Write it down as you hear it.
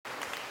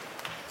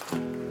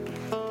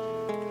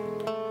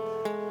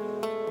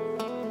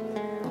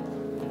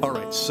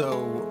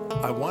So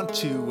I want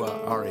to,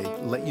 Ari,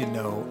 let you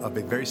know of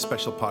a very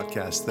special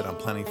podcast that I'm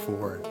planning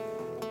for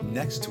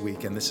next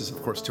week. And this is,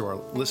 of course, to our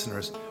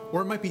listeners,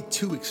 or it might be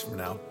 2 weeks from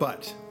now,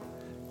 but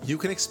you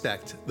can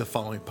expect the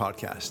following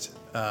podcast.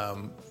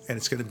 And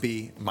it's going to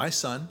be my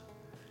son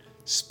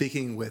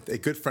speaking with a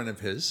good friend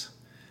of his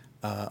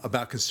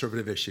about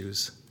conservative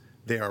issues.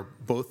 They are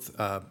both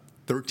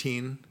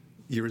 13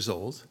 years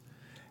old.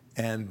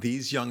 And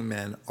these young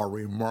men are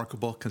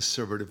remarkable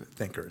conservative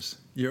thinkers.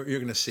 You're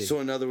going to see. So,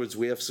 in other words,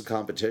 we have some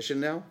competition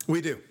now? We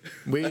do.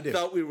 We I do.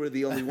 thought we were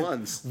the only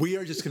ones. We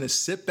are just going to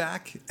sit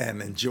back and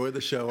enjoy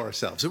the show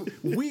ourselves. So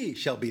we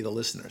shall be the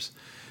listeners.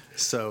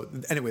 So,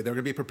 anyway, they're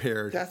going to be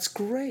prepared. That's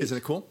great. Isn't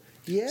it cool?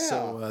 Yeah.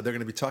 So, they're going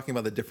to be talking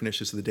about the different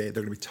issues of the day.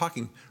 They're going to be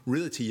talking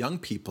really to young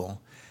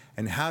people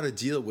and how to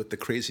deal with the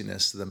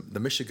craziness, the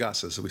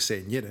mishigas, as we say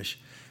in Yiddish,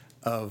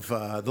 of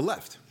the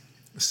left.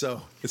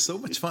 So, it's so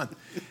much fun.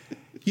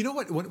 You know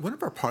what? One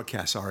of our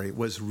podcasts, Ari,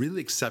 was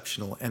really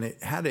exceptional, and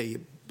it had a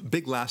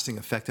big lasting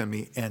effect on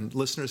me, and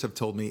listeners have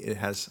told me it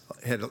has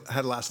had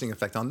a lasting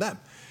effect on them.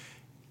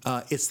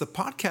 It's the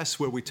podcast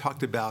where we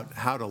talked about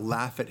how to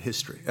laugh at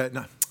history.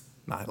 Not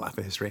laugh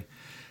at history.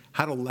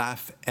 How to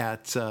laugh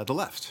at the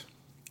left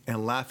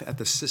and laugh at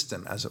the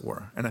system, as it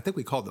were. And I think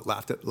we called it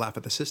laugh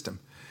at the system.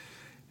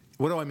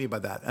 What do I mean by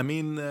that? I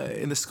mean,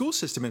 in the school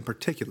system in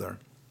particular,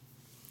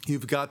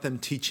 you've got them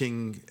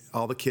teaching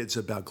all the kids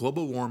about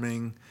global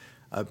warming,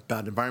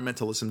 about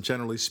environmentalism,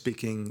 generally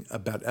speaking,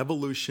 about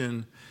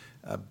evolution,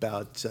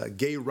 about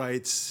gay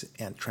rights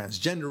and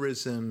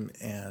transgenderism,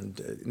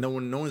 and no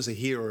one's a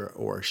he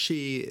or a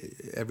she.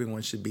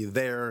 Everyone should be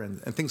there,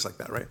 and things like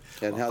that, right?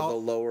 And how the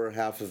lower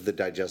half of the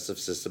digestive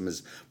system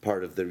is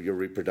part of your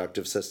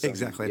reproductive system.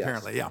 Exactly, yes.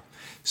 Apparently, yeah.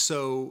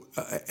 So,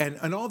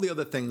 and all the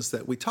other things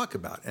that we talk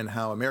about, and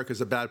how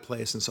America's a bad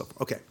place and so forth.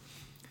 Okay,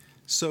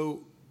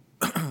 so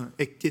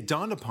it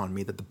dawned upon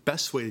me that the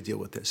best way to deal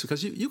with this,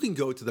 because you can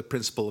go to the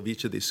principal of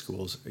each of these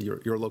schools,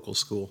 your local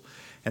school,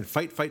 and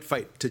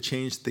fight to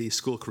change the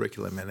school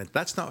curriculum, and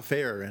that's not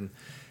fair,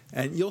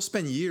 and you'll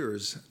spend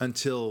years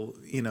until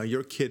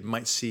your kid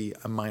might see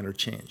a minor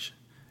change.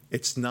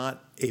 It's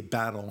not a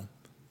battle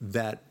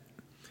that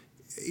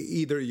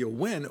either you'll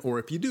win, or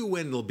if you do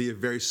win, it'll be a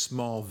very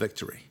small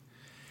victory.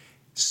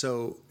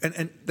 So,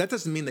 and that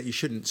doesn't mean that you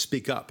shouldn't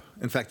speak up.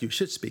 In fact, you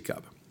should speak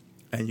up.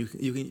 And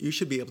you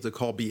should be able to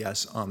call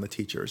BS on the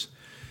teachers.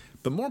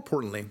 But more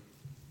importantly,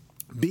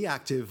 be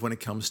active when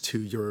it comes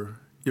to your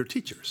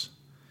teachers,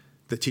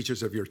 the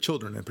teachers of your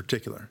children in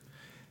particular.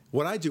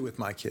 What I do with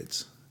my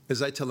kids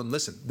is I tell them,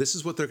 listen, this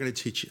is what they're going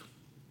to teach you.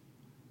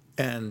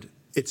 And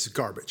it's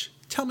garbage.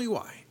 Tell me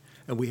why.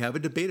 And we have a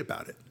debate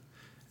about it.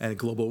 And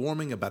global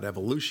warming, about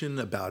evolution,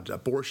 about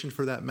abortion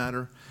for that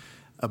matter,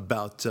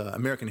 about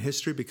American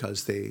history,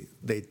 because they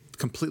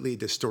completely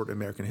distort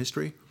American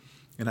history.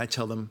 And I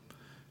tell them,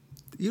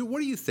 what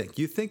do you think?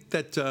 You think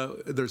that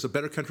there's a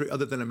better country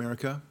other than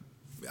America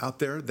out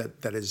there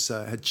that has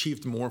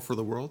achieved more for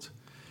the world?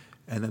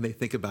 And then they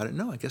think about it.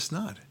 No, I guess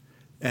not.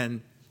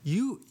 And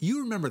you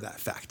remember that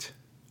fact,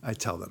 I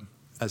tell them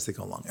as they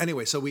go along.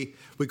 Anyway, so we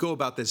go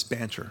about this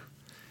banter,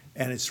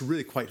 and it's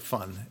really quite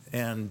fun.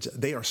 And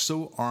they are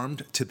so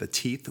armed to the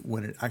teeth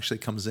when it actually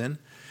comes in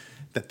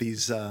that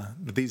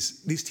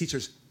these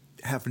teachers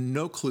have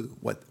no clue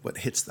what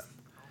hits them.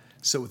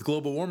 So with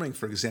global warming,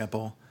 for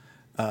example,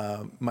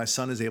 my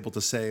son is able to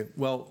say,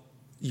 well,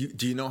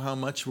 do you know how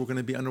much we're going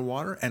to be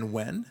underwater and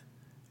when?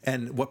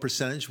 And what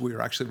percentage we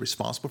are actually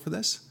responsible for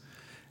this?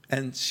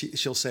 And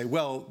she'll say,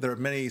 well, there are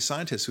many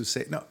scientists who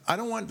say, no, I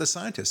don't want the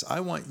scientists. I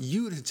want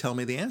you to tell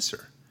me the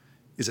answer.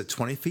 Is it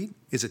 20 feet?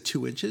 Is it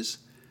 2 inches?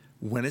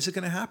 When is it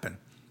going to happen?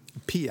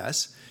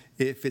 P.S.,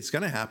 if it's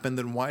going to happen,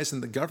 then why isn't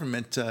the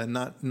government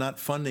not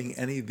funding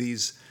any of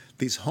these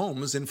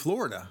homes in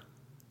Florida?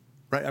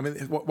 Right? I mean,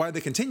 why are they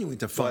continuing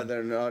to fund? Why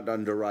they're not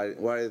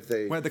underwriting? Why are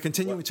they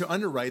continuing to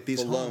underwrite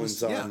these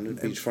loans homes? on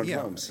beachfront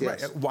homes?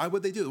 Yes. Right. Why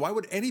would they do it? Why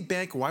would any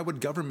bank? Why would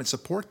government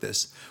support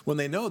this when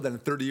they know that in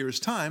 30 years'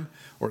 time,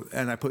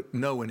 and I put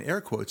 "no" in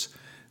air quotes,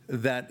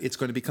 that it's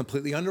going to be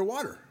completely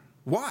underwater?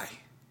 Why?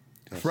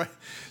 Yes. Right.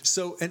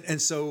 So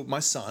so my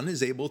son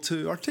is able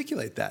to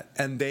articulate that,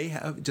 and they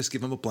have just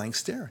give him a blank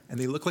stare, and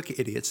they look like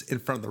idiots in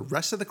front of the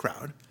rest of the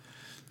crowd.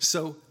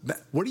 So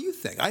what do you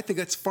think? I think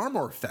that's far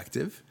more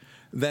effective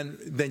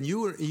than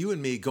you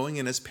and me going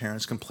in as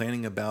parents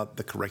complaining about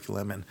the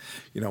curriculum, and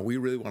we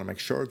really want to make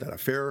sure that a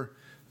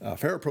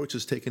fair approach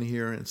is taken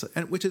here,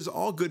 and which is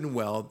all good and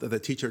well that the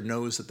teacher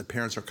knows that the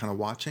parents are kind of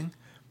watching,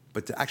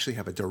 but to actually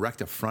have a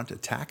direct affront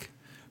attack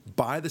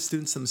by the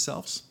students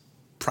themselves,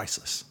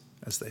 priceless,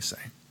 as they say.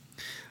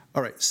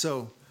 All right,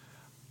 so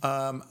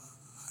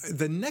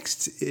the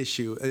next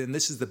issue, and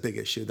this is the big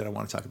issue that I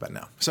want to talk about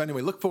now. So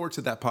anyway, look forward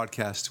to that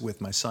podcast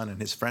with my son and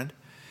his friend.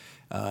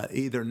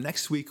 Either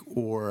next week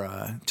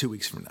or 2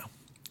 weeks from now.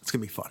 It's going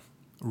to be fun.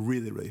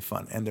 Really, really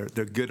fun. And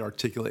they're good,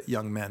 articulate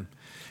young men.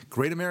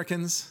 Great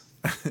Americans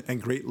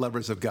and great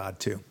lovers of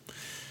God, too.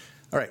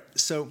 All right.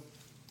 So,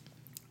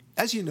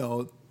 as you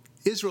know,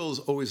 Israel is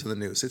always in the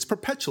news. It's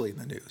perpetually in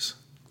the news.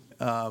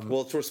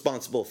 Well, it's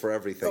responsible for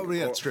everything. Oh,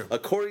 yeah, that's true.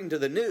 According to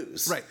the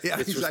news, Right, yeah,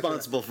 it's exactly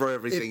responsible for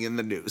everything in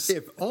the news.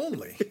 If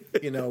only,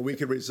 we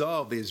could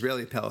resolve the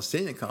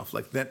Israeli-Palestinian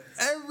conflict, then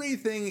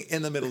everything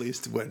in the Middle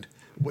East would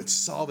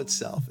solve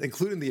itself,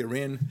 including the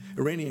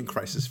Iranian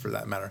crisis, for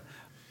that matter,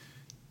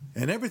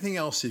 and everything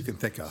else you can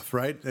think of.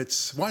 Right?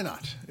 It's why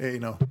not?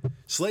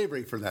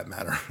 Slavery, for that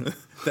matter,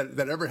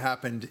 that ever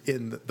happened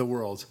in the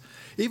world,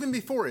 even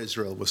before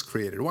Israel was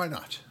created. Why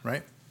not?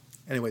 Right?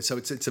 Anyway, so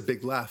it's a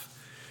big laugh,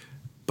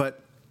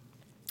 but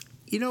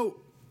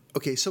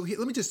okay. So let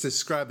me just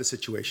describe the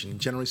situation,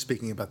 generally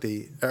speaking, about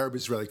the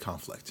Arab-Israeli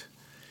conflict.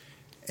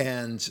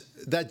 And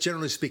that,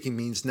 generally speaking,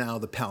 means now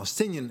the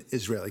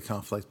Palestinian-Israeli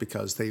conflict,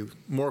 because they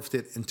morphed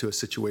it into a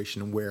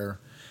situation where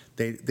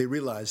they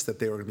realized that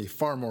they were going to be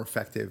far more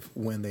effective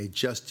when they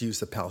just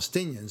used the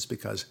Palestinians,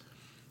 because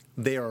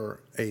they are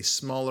a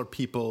smaller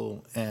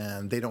people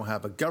and they don't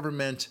have a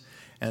government,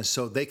 and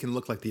so they can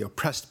look like the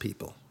oppressed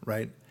people,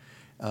 right?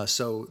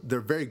 So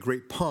they're very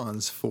great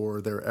pawns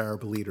for their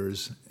Arab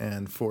leaders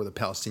and for the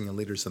Palestinian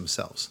leaders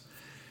themselves.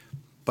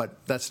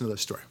 But that's another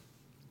story.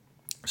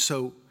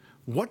 So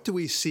what do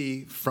we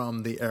see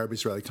from the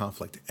Arab-Israeli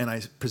conflict? And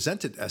I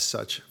present it as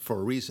such for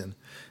a reason,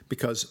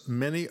 because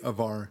many of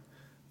our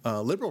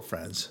liberal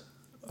friends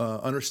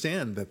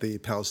understand that the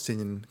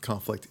Palestinian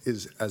conflict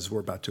is as we're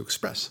about to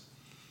express.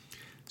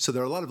 So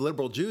there are a lot of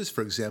liberal Jews,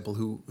 for example,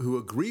 who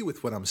agree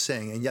with what I'm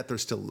saying, and yet they're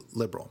still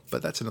liberal.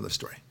 But that's another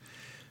story.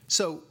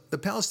 So the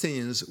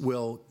Palestinians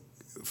will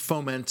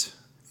foment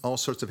all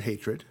sorts of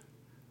hatred.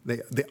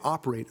 They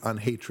operate on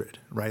hatred,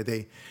 right?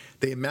 They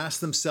amass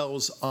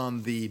themselves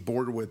on the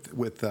border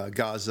with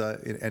Gaza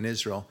and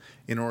Israel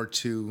in order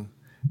to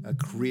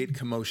create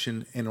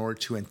commotion, in order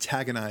to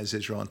antagonize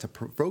Israel and to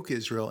provoke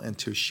Israel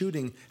into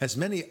shooting as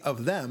many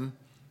of them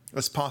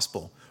as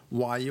possible.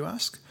 Why, you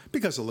ask?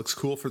 Because it looks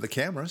cool for the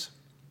cameras,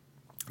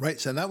 right?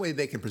 So in that way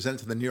they can present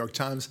it to the New York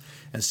Times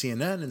and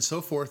CNN and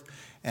so forth,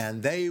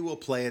 and they will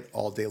play it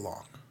all day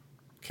long.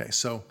 Okay,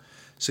 so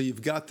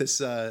you've got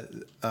this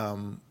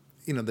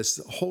this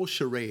whole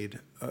charade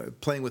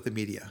playing with the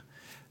media.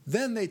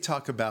 Then they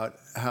talk about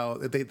how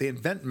they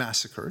invent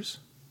massacres,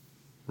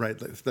 right?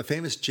 The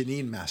famous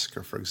Jenin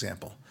massacre, for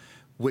example,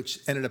 which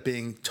ended up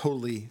being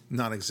totally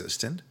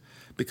non-existent,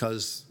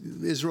 because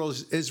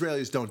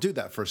Israelis don't do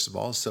that, first of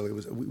all.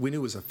 So we knew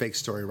it was a fake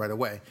story right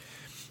away.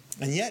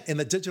 And yet, in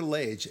the digital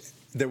age,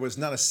 there was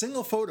not a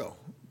single photo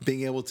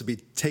being able to be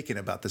taken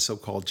about the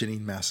so-called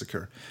Jenin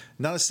massacre,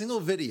 not a single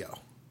video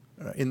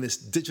in this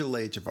digital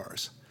age of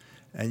ours.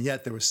 And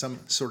yet there was some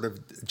sort of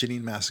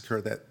Jenin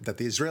massacre that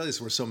the Israelis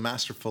were so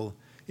masterful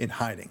in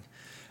hiding.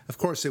 Of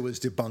course, it was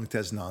debunked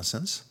as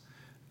nonsense,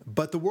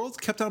 but the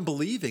world kept on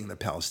believing the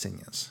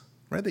Palestinians,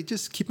 right? They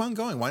just keep on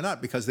going. Why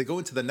not? Because they go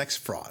into the next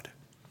fraud.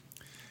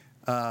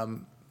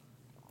 And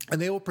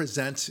they will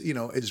present,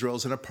 Israel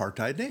as an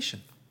apartheid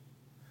nation,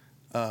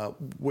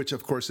 which,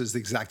 of course, is the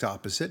exact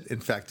opposite. In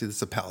fact, it's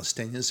the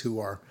Palestinians who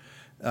are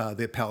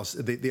the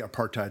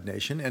apartheid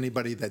nation.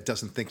 Anybody that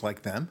doesn't think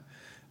like them,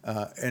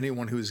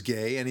 anyone who's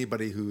gay,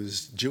 anybody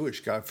who's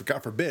Jewish, God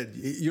forbid,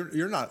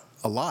 you're not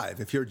alive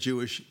if you're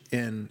Jewish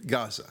in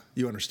Gaza.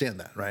 You understand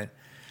that, right?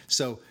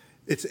 So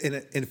it's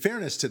in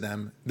fairness to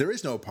them, there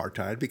is no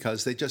apartheid,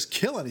 because they just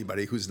kill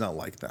anybody who's not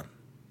like them,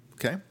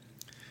 okay?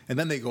 And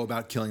then they go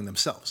about killing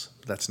themselves.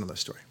 That's another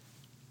story.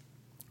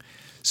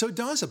 So it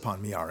dawns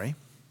upon me, Ari,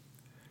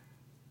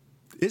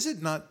 is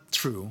it not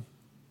true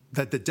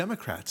that the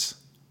Democrats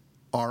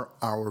are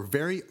our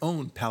very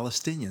own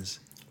Palestinians?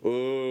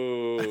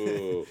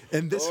 Ooh.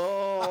 In this,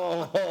 no!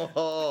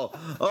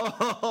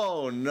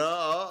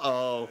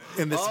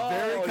 In this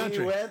very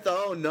country.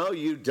 No,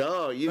 you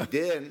don't. You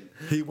didn't.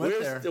 He went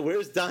there.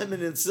 Where's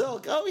Diamond and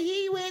Silk? Oh,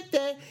 he went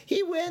there.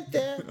 He went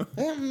there.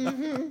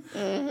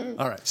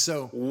 All right,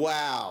 so.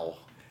 Wow.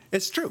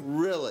 It's true.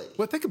 Really?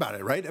 Well, think about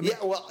it, right? I mean,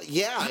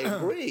 I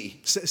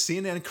agree.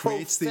 CNN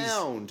creates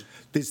Profound.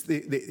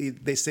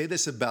 They say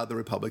this about the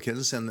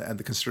Republicans and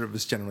the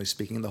conservatives, generally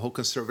speaking. The whole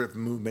conservative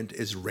movement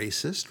is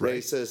racist, right?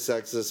 Racist,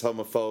 sexist,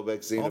 homophobic,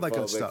 xenophobic, all that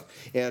kind of stuff.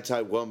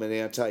 Anti-woman,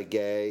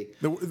 anti-gay.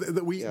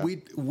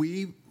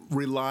 We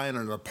rely on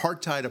an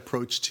apartheid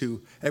approach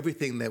to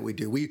everything that we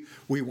do.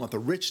 We want the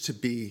rich to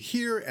be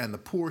here and the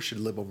poor should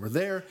live over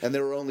there. And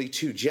there are only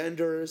two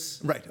genders.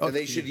 Right. And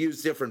they should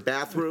use different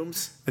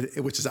bathrooms.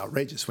 Which is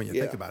outrageous when you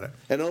think about it.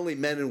 And only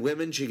men and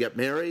women should get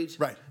married.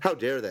 Right. How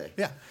dare they?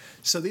 Yeah.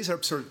 So these are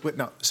absurd.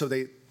 No, so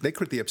they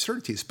create the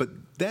absurdities. But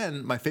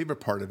then my favorite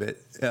part of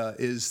it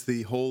is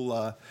the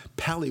whole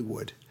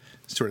Pallywood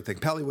sort of thing.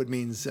 Pallywood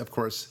means, of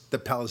course, the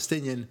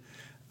Palestinian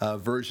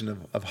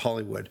version of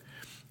Hollywood.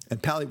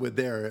 And Pallywood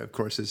there, of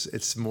course,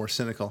 it's more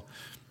cynical,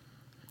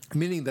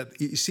 meaning that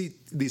you see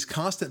these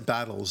constant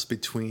battles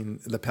between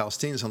the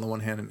Palestinians on the one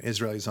hand and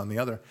Israelis on the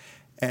other.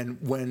 And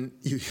when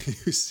you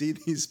see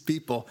these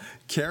people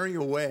carrying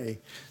away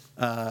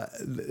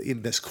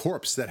in this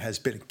corpse that has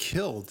been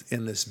killed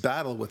in this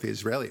battle with the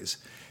Israelis,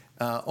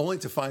 only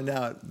to find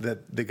out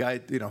that the guy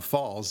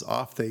falls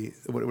off the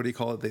what do you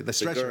call it, the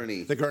stretcher,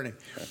 the gurney,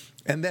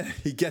 and then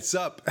he gets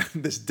up,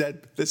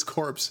 this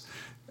corpse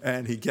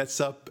and he gets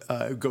up,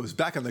 goes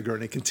back on the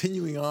gurney,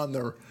 continuing on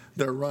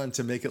their run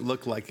to make it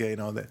look like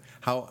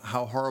how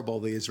horrible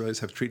the Israelis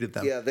have treated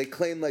them. Yeah, they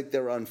claim like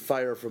they're on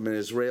fire from an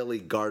Israeli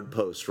guard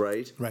post,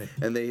 right? Right.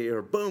 And they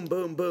hear boom,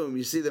 boom, boom.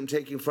 You see them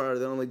taking fire.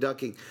 They're only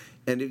ducking.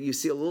 And you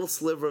see a little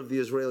sliver of the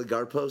Israeli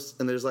guard post,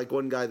 and there's like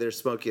one guy there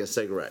smoking a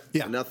cigarette.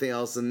 Yeah. And nothing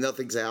else, and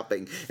nothing's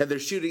happening. And they're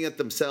shooting at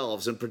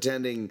themselves and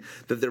pretending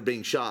that they're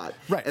being shot.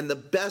 Right. And the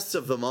best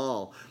of them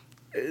all,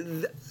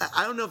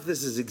 I don't know if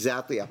this is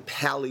exactly a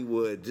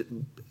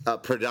Pallywood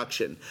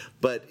production,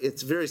 but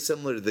it's very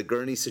similar to the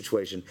Gurney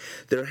situation.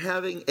 They're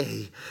having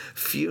a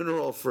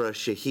funeral for a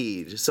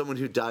shaheed, someone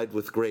who died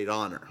with great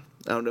honor.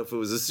 I don't know if it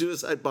was a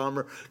suicide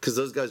bomber, because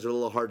those guys are a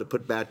little hard to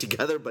put back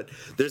together, but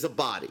there's a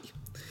body.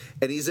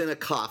 And he's in a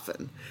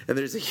coffin, and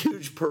there's a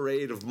huge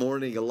parade of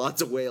mourning and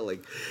lots of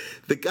wailing.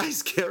 The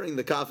guy's carrying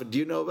the coffin. Do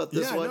you know about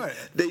this one? I know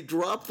it. They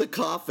drop the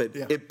coffin,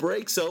 Yeah. it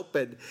breaks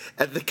open,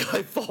 and the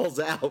guy falls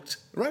out.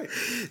 Right.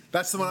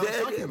 That's the one I was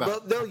talking about.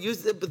 Well, they'll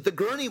use it, but the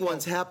gurney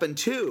ones happen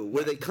too,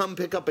 where they come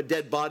pick up a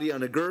dead body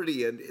on a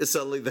gurney, and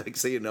suddenly,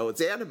 next thing you know,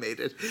 it's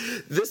animated.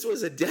 This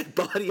was a dead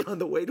body on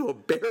the way to a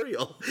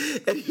burial,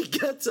 and he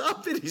gets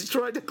up and he's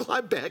trying to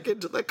climb back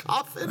into the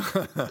coffin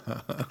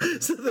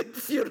so the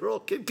funeral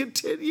can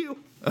continue.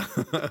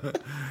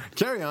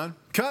 Carry on.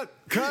 Cut.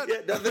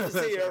 Yeah, nothing to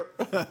see here.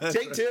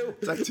 Take two.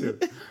 Take two.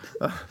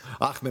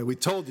 Ahmed, we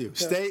told you,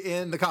 stay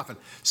in the coffin.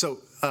 So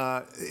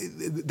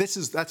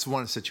that's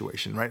one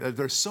situation, right?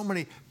 There's so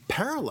many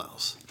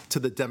parallels to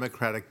the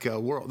Democratic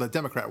world, the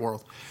Democrat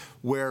world,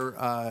 where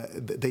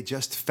they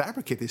just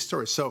fabricate these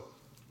stories. So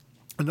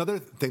another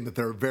thing that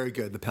they're very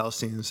good, the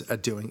Palestinians,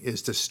 at doing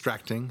is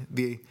distracting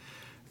the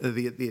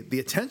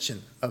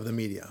attention of the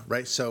media,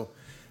 right? So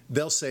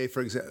they'll say,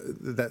 for example,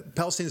 that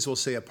Palestinians will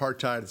say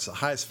apartheid is the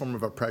highest form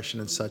of oppression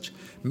and such.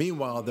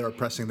 Meanwhile, they're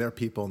oppressing their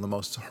people in the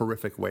most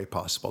horrific way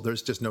possible.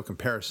 There's just no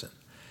comparison.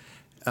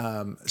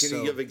 Can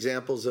you give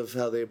examples of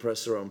how they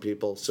oppress their own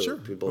people so Sure.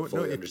 people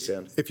fully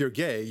understand? If you're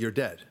gay, you're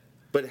dead.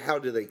 But how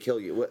do they kill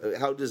you?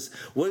 Because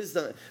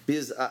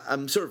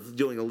I'm sort of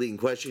doing a leading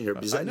question here,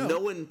 because I know. no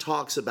one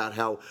talks about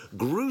how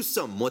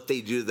gruesome what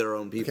they do to their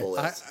own people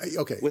is.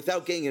 Okay.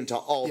 Without getting into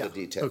all the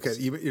details. Okay,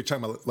 you're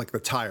talking about like the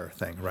tire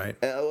thing, right?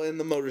 And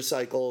the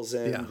motorcycles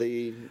and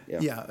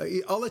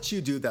I'll let you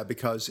do that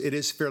because it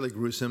is fairly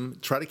gruesome.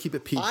 Try to keep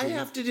it PG. I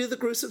have to do the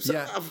gruesome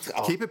stuff?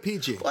 Yeah, keep it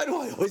PG. Why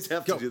do I always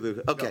have to do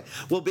the... Okay,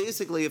 well,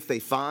 basically, if the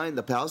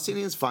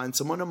Palestinians find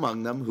someone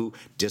among them who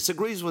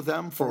disagrees with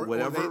them for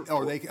whatever...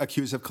 Or they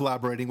accuse of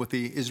collaborating with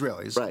the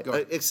Israelis. Right.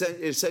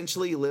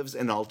 Essentially lives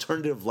an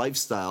alternative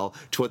lifestyle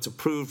to what's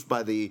approved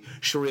by the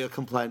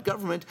Sharia-compliant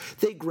government.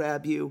 They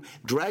grab you,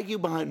 drag you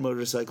behind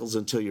motorcycles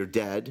until you're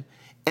dead,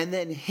 and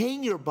then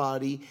hang your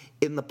body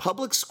in the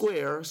public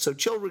square so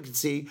children can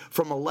see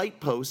from a light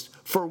post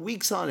for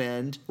weeks on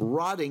end,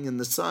 rotting in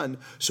the sun,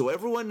 so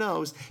everyone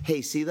knows,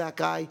 hey, see that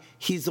guy?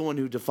 He's the one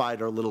who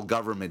defied our little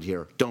government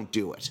here. Don't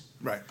do it.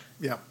 Right.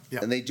 Yeah.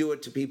 And they do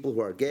it to people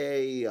who are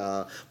gay,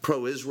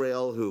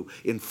 pro-Israel, who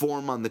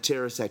inform on the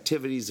terrorist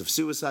activities of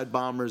suicide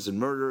bombers and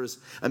murderers.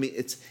 I mean,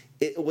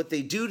 what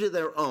they do to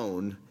their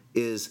own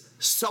is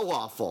so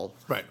awful.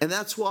 Right. And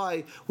that's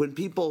why when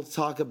people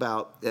talk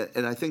about,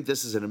 and I think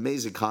this is an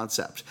amazing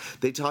concept,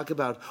 they talk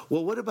about,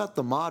 well, what about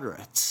the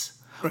moderates?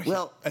 Right.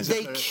 Well,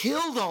 they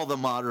killed all the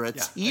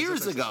moderates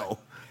years ago.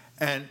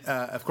 And,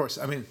 of course,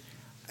 I mean,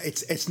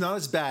 it's not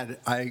as bad,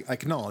 I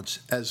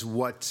acknowledge, as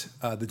what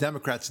the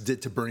Democrats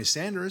did to Bernie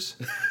Sanders,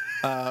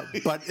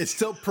 but it's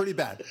still pretty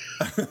bad.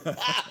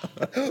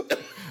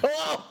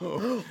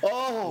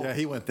 Yeah,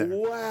 he went there.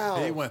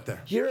 Wow. He went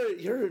there.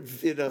 You're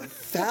in a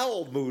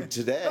foul mood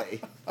today.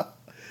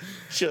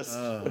 Just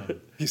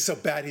He's so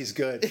bad, he's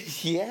good.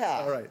 yeah.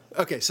 All right.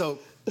 Okay, so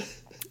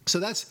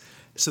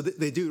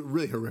they do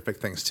really horrific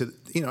things to,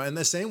 in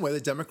the same way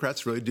the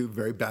Democrats really do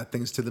very bad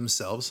things to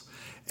themselves.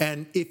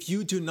 And if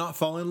you do not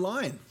fall in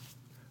line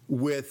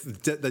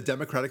with the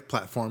Democratic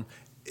platform,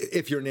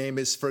 if your name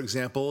is, for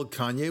example,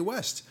 Kanye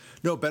West,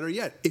 no, better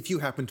yet, if you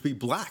happen to be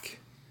black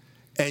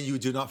and you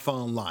do not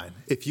fall in line,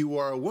 if you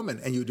are a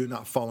woman and you do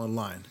not fall in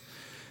line,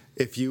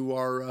 if you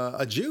are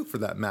a Jew, for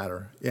that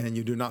matter, and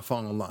you do not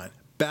fall in line,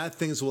 bad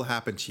things will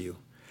happen to you.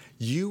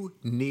 You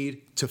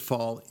need to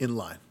fall in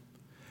line.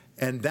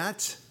 And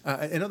that,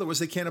 in other words,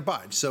 they can't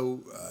abide.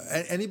 So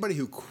anybody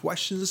who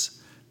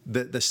questions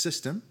the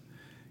system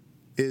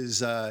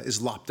is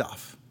lopped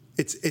off.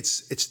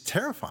 It's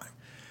terrifying.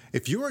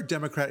 If you're a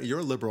Democrat, you're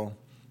a liberal,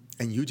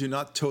 and you do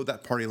not toe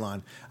that party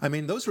line, I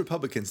mean, those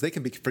Republicans, they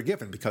can be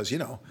forgiven because,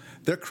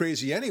 they're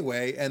crazy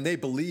anyway, and they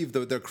believe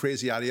their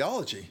crazy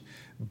ideology.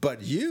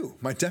 But you,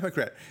 my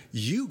Democrat,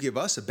 you give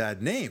us a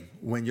bad name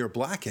when you're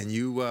black and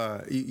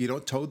you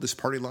don't toe this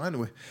party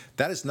line.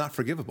 That is not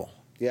forgivable.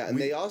 Yeah, and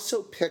they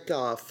also pick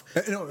off...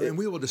 And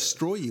we will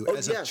destroy you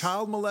as a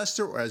child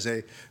molester or as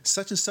a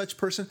such and such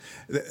person.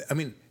 I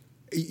mean,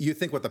 you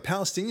think what the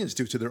Palestinians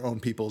do to their own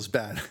people is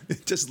bad.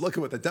 Just look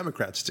at what the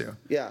Democrats do.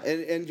 Yeah,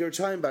 and you're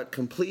talking about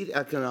complete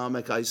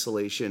economic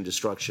isolation and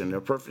destruction.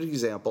 A perfect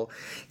example,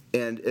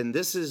 and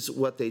this is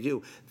what they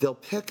do. They'll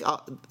pick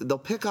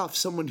off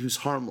someone who's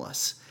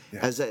harmless,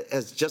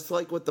 as just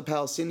like what the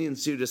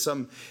Palestinians do to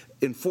some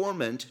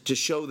informant to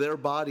show their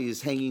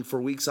bodies hanging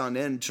for weeks on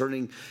end,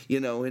 turning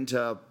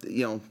into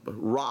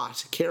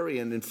rot,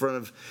 carrion in front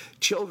of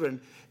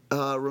children.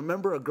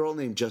 Remember a girl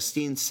named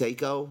Justine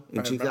Sacco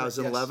in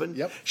 2011? Yes.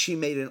 Yep. She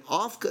made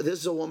this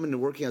is a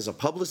woman working as a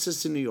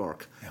publicist in New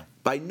York. Yeah.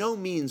 By no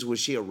means was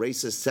she a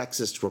racist,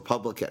 sexist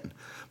Republican.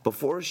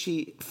 Before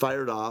she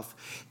fired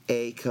off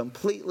a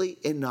completely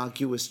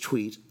innocuous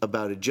tweet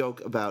about a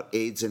joke about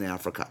AIDS in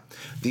Africa.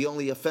 The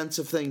only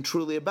offensive thing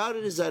truly about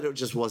it is that it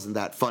just wasn't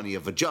that funny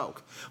of a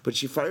joke. But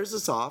she fires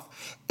this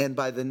off, and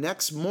by the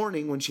next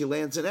morning when she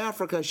lands in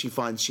Africa, she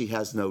finds she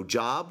has no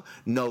job,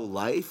 no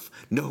life,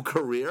 no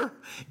career,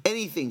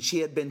 anything. She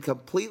had been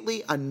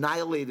completely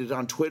annihilated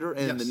on Twitter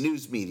and in the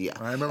news media.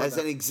 I remember as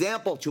that. an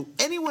example to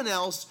anyone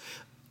else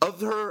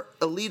of her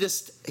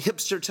elitist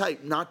hipster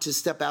type not to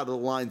step out of the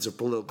lines of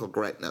political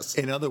correctness.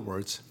 In other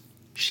words,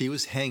 she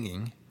was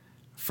hanging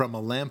from a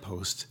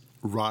lamppost,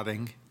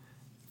 rotting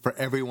for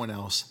everyone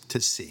else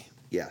to see.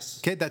 Yes.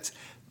 Okay,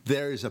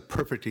 there is a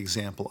perfect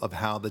example of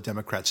how the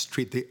Democrats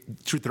treat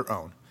their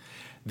own.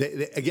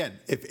 They, again,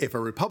 if a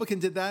Republican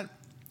did that,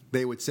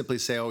 they would simply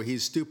say, "Oh,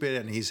 he's stupid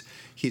and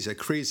he's a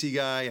crazy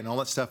guy and all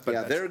that stuff."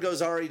 But there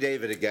goes Ari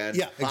David again.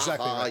 Yeah,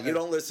 exactly. Right. You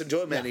don't listen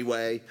to him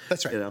anyway.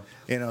 That's right.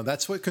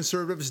 That's what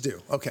conservatives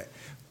do. Okay,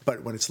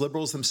 but when it's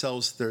liberals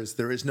themselves,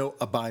 there is no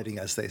abiding,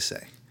 as they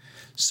say.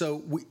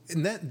 So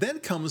then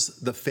comes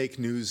the fake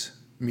news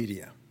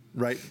media,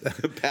 right?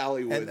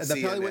 Pallywood,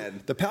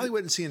 CNN. The Pallywood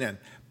and CNN.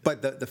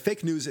 But the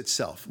fake news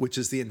itself, which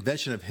is the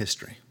invention of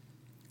history,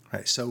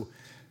 right? So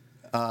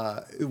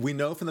we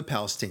know from the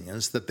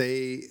Palestinians that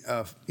they,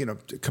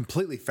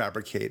 completely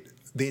fabricate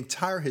the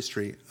entire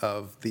history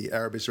of the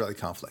Arab-Israeli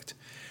conflict.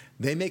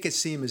 They make it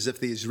seem as if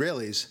the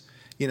Israelis,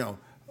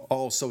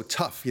 all so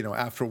tough,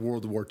 after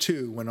World War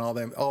II, when all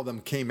of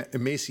them came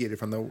emaciated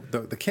from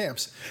the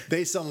camps,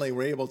 they suddenly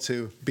were able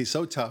to be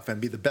so tough and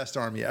be the best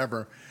army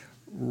ever.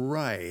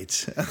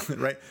 Right,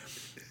 right.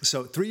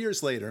 So 3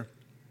 years later,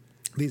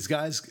 these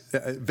guys,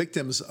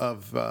 victims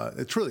of,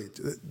 truly,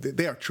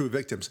 they are true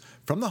victims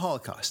from the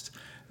Holocaust.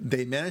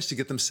 They managed to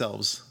get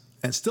themselves,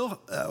 and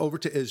still over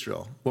to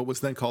Israel, what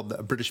was then called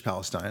the British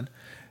Palestine,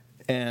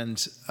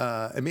 and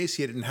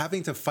emaciated and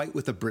having to fight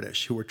with the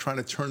British, who were trying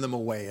to turn them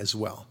away as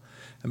well.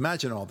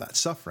 Imagine all that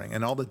suffering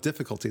and all the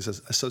difficulties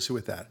associated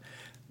with that.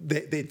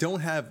 They don't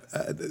have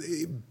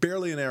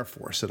barely an air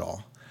force at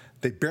all.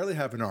 They barely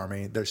have an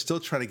army. They're still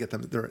trying to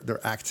get their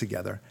act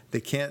together.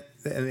 They can't,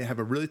 and they have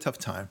a really tough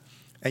time.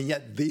 And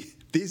yet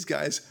these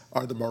guys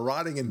are the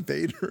marauding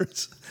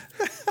invaders.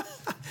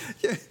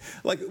 They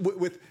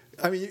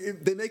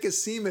make it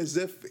seem as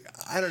if,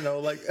 I don't know,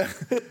 like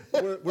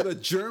we're the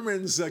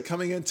Germans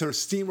coming in to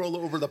steamroll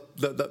over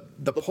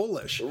the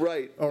Polish,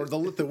 right, or the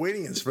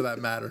Lithuanians for that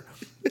matter.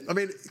 I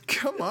mean,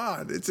 come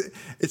on,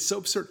 it's so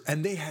absurd,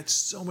 and they had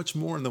so much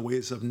more in the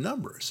ways of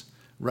numbers,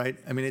 right?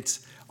 I mean,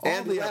 it's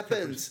all the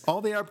weapons,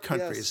 all the Arab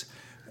countries. Yes.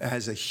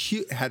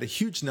 Had a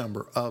huge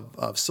number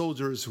of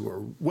soldiers who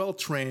were well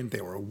trained.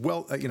 They were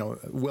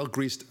well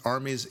greased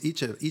armies.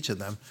 Each of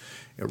them,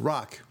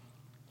 Iraq,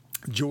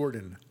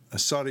 Jordan,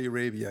 Saudi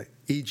Arabia,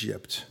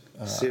 Egypt,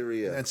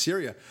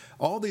 Syria.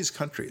 All these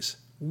countries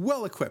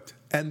well equipped,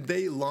 and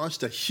they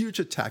launched a huge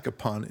attack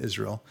upon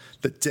Israel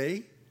the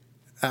day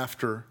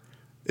after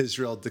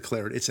Israel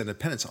declared its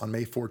independence on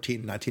May 14,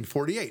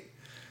 1948.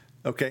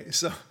 Okay,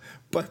 so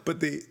but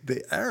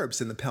the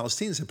Arabs and the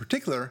Palestinians in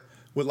particular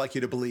would like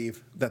you to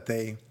believe that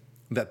the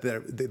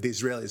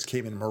Israelis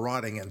came in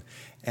marauding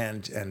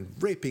and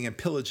raping and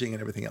pillaging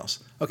and everything else.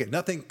 Okay,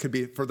 nothing could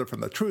be further from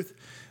the truth.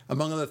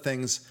 Among other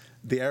things,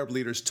 the Arab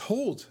leaders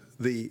told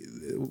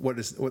what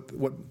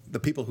the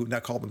people who now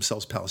call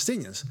themselves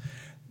Palestinians,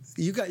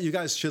 you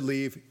guys should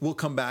leave. We'll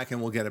come back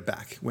and we'll get it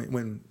back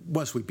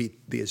once we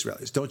beat the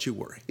Israelis. Don't you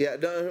worry. Yeah,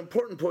 an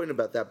important point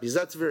about that, because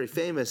that's very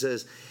famous,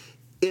 is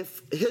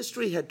if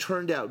history had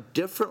turned out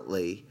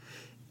differently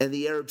and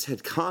the Arabs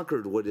had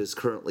conquered what is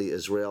currently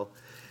Israel,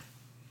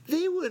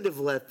 they wouldn't have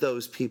let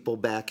those people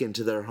back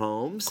into their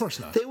homes. Of course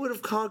not. They would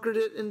have conquered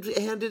it and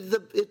handed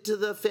it to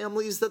the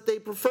families that they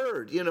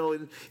preferred,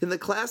 in the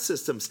class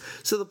systems.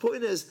 So the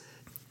point is,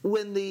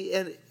 when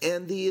the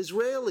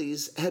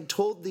Israelis had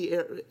told the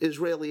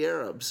Israeli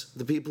Arabs,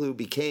 the people who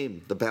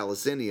became the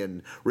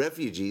Palestinian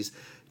refugees,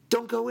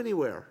 don't go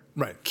anywhere.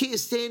 Right.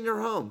 Stay in your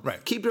home.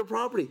 Right. Keep your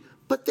property.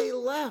 But they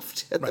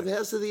left at the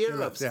behest of the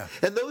Arabs. Yeah.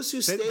 And those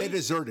who stayed... They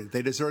deserted.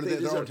 They deserted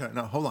their own time.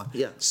 No, hold on.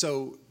 Yeah.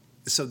 So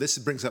this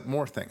brings up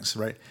more things,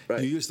 right?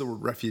 You use the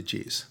word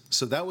refugees.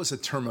 So that was a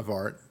term of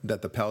art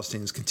that the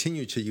Palestinians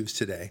continue to use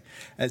today,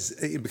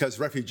 because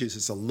refugees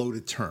is a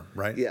loaded term,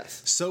 right?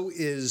 Yes. So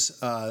is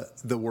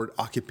the word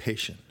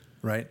occupation,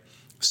 right?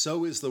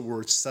 So is the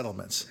word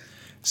settlements.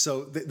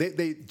 So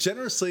they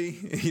generously,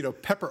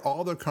 pepper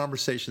all their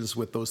conversations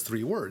with those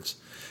three words: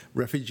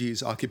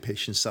 refugees,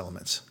 occupation,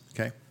 settlements.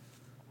 Okay,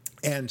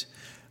 and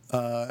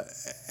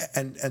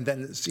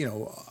then it's,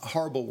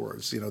 horrible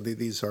words.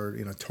 These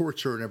are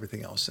torture and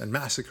everything else, and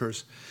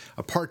massacres,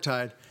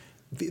 apartheid.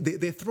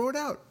 They throw it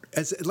out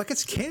as like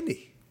it's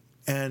candy,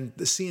 and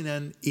the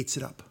CNN eats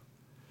it up.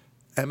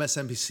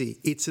 MSNBC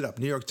eats it up.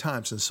 New York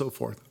Times and so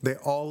forth. They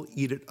all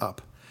eat it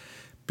up.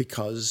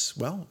 Because,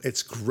 well,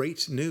 it's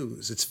great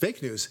news. It's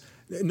fake news.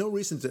 No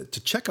reason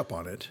to check up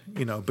on it,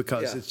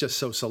 because it's just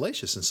so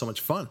salacious and so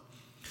much fun.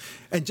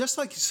 And just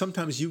like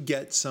sometimes you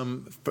get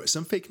some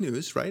fake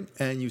news, right?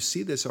 And you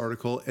see this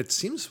article, it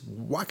seems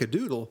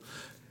wackadoodle,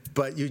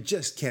 but you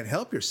just can't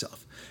help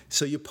yourself.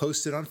 So you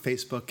post it on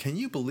Facebook. Can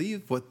you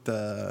believe what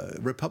the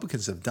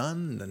Republicans have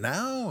done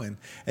now? And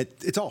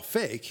it's all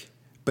fake,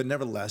 but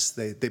nevertheless,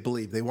 they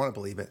believe, they want to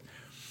believe it.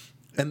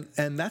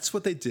 And that's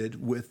what they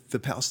did with the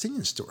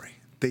Palestinian story.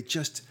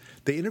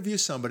 They interview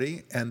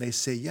somebody and they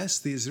say, yes,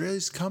 the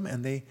Israelis come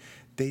and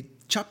they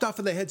chopped off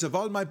the heads of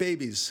all my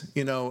babies.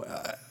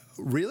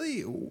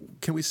 Really?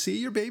 Can we see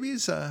your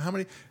babies? How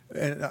many?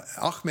 And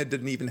Ahmed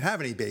didn't even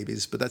have any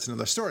babies, but that's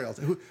another story.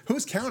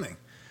 Who's counting?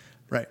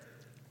 Right.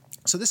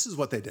 So this is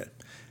what they did.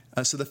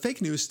 So the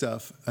fake news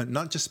stuff,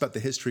 not just about the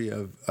history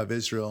of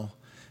Israel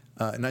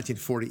in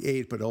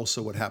 1948, but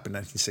also what happened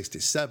in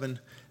 1967,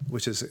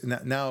 which is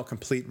now a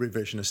complete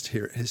revisionist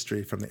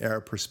history from the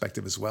Arab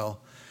perspective as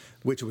well,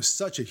 which was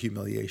such a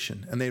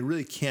humiliation. And they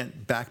really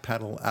can't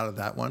backpedal out of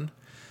that one,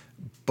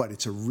 but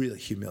it's a real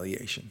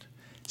humiliation.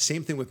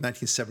 Same thing with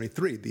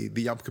 1973,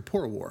 the Yom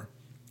Kippur War,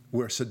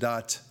 where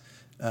Sadat,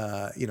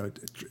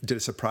 did a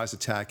surprise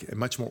attack, a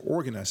much more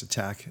organized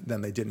attack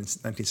than they did in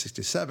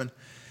 1967.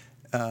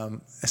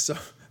 So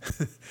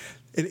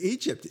in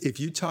Egypt, if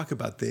you talk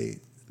about the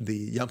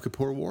Yom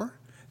Kippur War,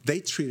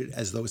 they treat it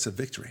as though it's a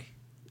victory.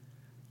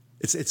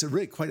 It's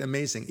really quite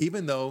amazing.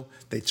 Even though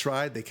they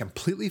tried, they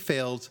completely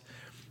failed.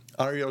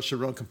 Ariel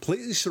Sharon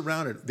completely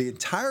surrounded the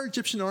entire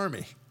Egyptian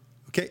army,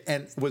 okay,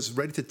 and was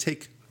ready to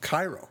take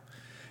Cairo,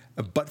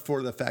 but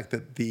for the fact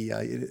that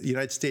the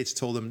United States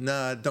told him,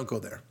 nah, don't go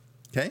there,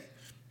 okay?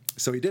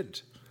 So he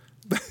didn't.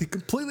 But he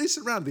completely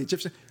surrounded the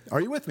Egyptian. Are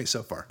you with me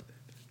so far?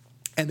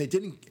 And they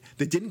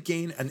didn't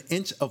gain an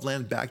inch of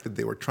land back that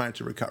they were trying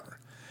to recover,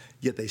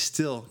 yet they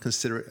still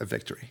consider it a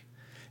victory.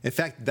 In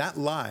fact, that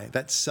lie,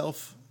 that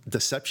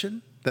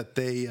self-deception that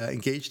they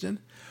engaged in,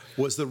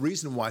 was the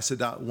reason why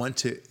Sadat went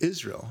to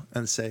Israel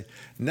and say,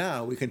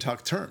 now we can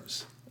talk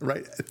terms,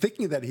 right?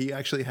 Thinking that he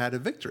actually had a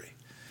victory.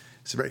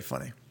 It's very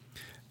funny.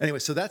 Anyway,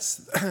 so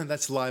that's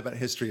a lie about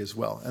history as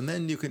well. And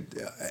then you can,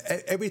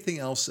 everything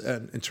else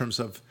in terms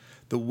of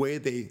the way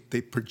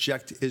they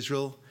project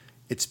Israel,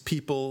 its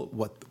people,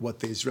 what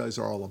the Israelis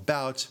are all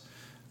about,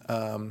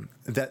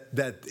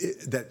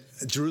 that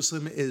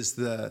Jerusalem is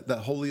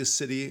the holiest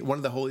city, one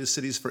of the holiest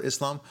cities for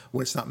Islam,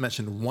 when it's not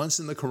mentioned once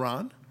in the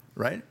Quran,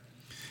 right?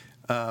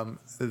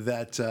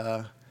 That's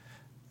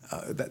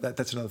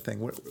another thing.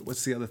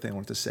 What's the other thing I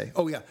wanted to say?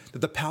 Oh yeah, that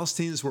the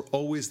Palestinians were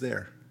always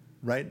there,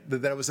 right?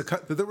 That there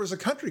was a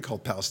country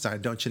called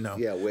Palestine, don't you know?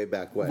 Yeah, way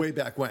back when. Way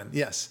back when,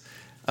 yes.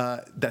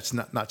 That's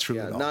not true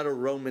at all. Not a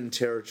Roman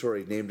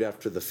territory named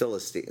after the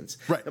Philistines.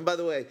 Right. And by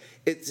the way,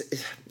 it's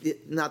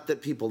not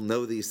that people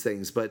know these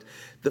things, but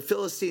the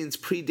Philistines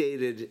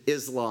predated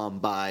Islam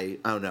by,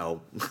 I don't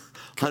know,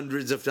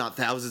 hundreds if not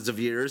thousands of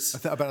years.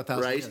 About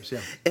 1,000 years, yeah.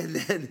 And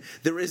then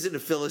there isn't a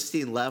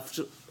Philistine left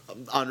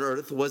on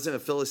Earth. Wasn't a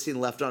Philistine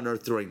left on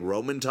Earth during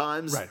Roman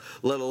times, right,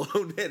 let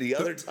alone any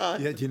other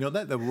time. Yeah, do you know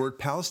that? The word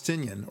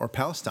Palestinian or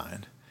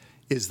Palestine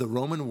is the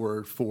Roman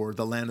word for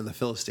the land of the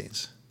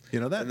Philistines. You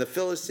know that? And the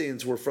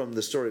Philistines were from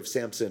the story of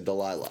Samson and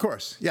Delilah. Of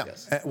course, yeah.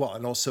 Yes.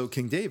 And also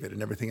King David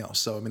and everything else.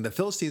 So, I mean, the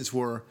Philistines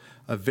were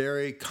a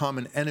very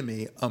common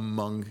enemy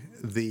among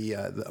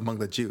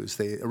the Jews.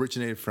 They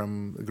originated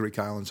from the Greek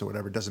islands or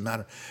whatever. It doesn't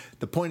matter.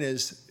 The point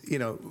is,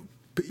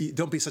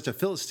 don't be such a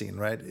Philistine,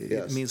 right?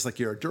 Yes. It means like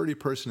you're a dirty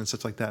person and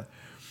such like that.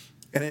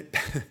 And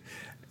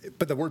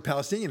but the word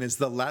Palestinian is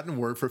the Latin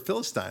word for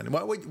Philistine.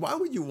 Why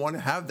would you want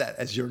to have that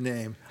as your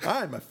name?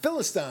 I'm a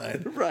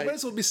Philistine. Right. You might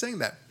as well be saying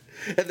that.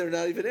 And they're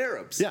not even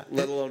Arabs,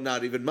 let alone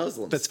not even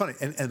Muslims. That's funny.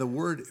 And the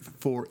word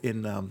for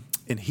in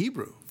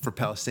Hebrew for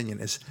Palestinian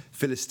is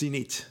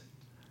Philistinite,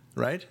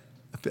 right?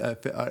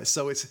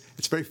 So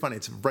it's very funny.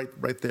 It's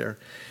right there.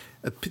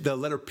 The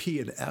letter P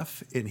and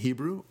F in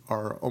Hebrew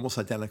are almost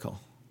identical.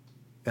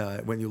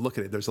 When you look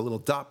at it, there's a little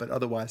dot, but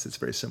otherwise it's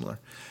very similar.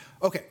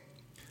 Okay,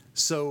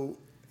 so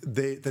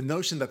the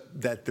notion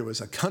that there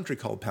was a country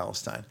called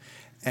Palestine,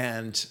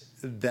 and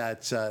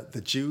that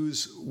the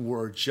Jews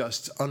were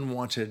just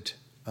unwanted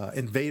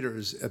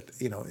invaders,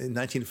 in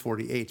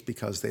 1948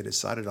 because they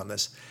decided on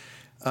this,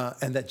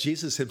 and that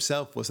Jesus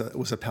himself was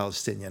a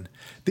Palestinian.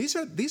 These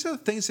are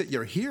things that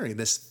you're hearing.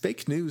 This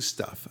fake news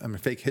stuff. I mean,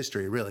 fake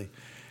history, really,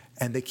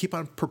 and they keep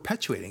on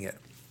perpetuating it.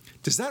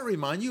 Does that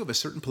remind you of a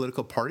certain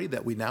political party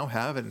that we now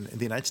have in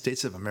the United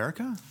States of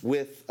America?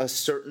 With a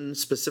certain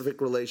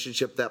specific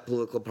relationship that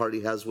political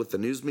party has with the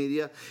news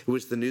media, in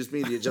which the news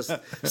media just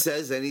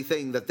says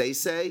anything that they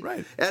say.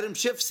 Right. Adam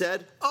Schiff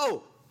said,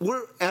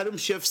 Adam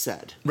Schiff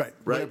said. Right.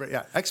 Whatever,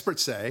 yeah.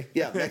 Experts say.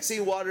 Yeah.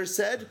 Maxine Waters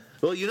said.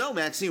 Well,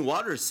 Maxine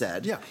Waters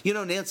said. Yeah.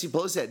 Nancy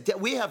Pelosi said.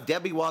 We have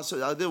Debbie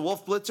Wasserman, the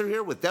Wolf Blitzer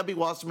here with Debbie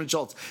Wasserman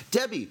Schultz.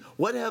 Debbie,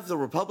 what have the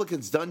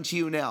Republicans done to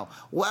you now?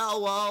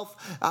 Well, Wolf,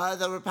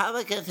 the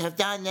Republicans have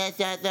done this,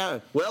 that,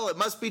 that. Well, it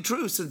must be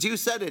true since you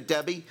said it,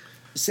 Debbie.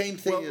 Same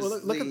thing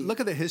as look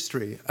at the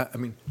history.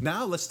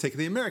 Now let's take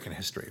the American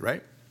history,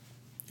 right?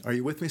 Are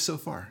you with me so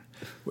far?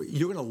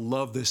 You're going to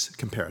love this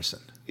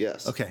comparison.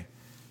 Yes. Okay.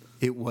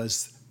 It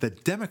was the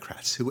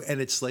Democrats who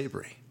ended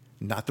slavery,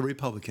 not the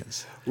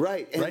Republicans.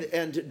 Right.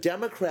 And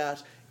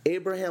Democrat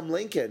Abraham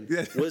Lincoln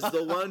was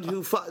the one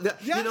who fought.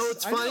 Yes,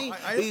 It's funny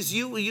is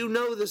you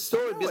know the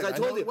story because I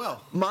told you.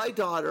 Well. My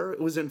daughter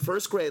was in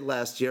first grade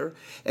last year,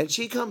 and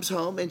she comes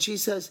home and she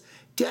says,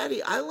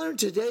 "Daddy, I learned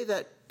today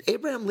that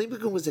Abraham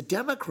Lincoln was a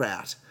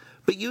Democrat,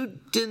 but you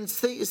didn't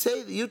say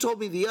that. You told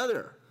me the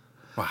other."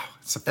 Wow.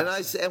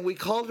 And we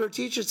called her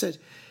teacher and said,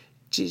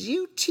 "Did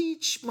you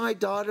teach my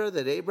daughter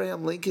that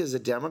Abraham Lincoln is a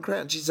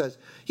Democrat?" And she says,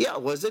 "Yeah,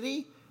 wasn't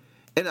he?"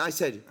 And I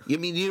said, "You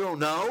mean you don't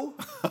know?"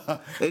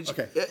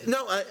 Okay.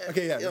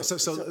 No.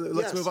 So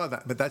let's move on to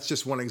that. But that's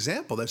just one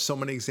example. There's so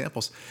many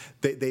examples.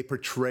 They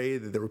portray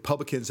the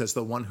Republicans as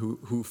the one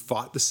who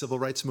fought the civil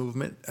rights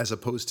movement, as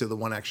opposed to the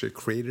one actually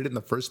created it in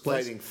the first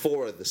place. Fighting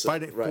for the civil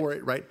rights. For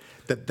it, right?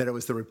 That it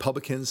was the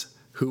Republicans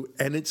who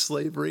ended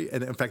slavery,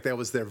 and in fact, that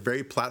was their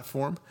very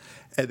platform.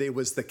 And it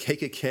was the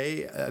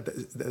KKK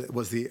that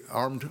was the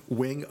armed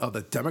wing of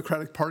the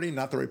Democratic Party,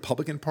 not the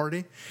Republican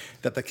Party.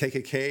 That the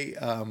KKK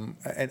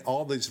and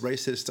all these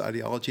racist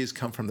ideologies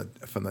come from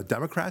the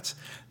Democrats.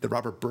 That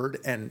Robert Byrd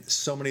and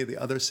so many of the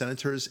other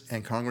senators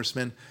and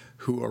congressmen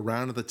who were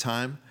around at the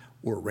time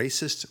were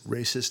racist.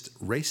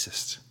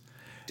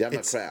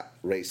 Democrat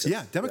racist.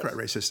 Yeah, Democrat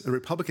racist. The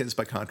Republicans,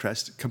 by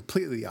contrast,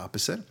 completely the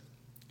opposite.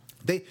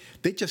 They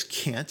just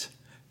can't.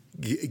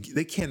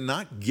 They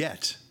cannot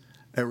get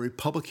a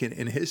Republican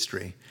in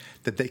history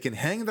that they can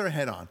hang their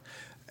head on,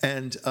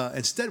 and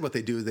instead, what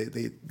they do,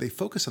 they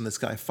focus on this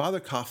guy,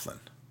 Father Coughlin,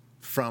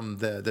 from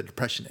the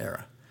Depression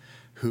era,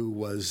 who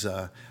was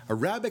a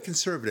rabid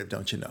conservative.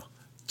 Don't you know?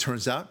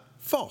 Turns out,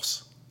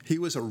 false. He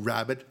was a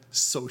rabid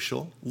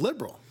social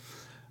liberal.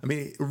 I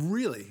mean,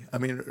 really. I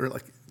mean,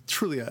 like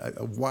truly a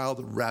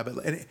wild rabid.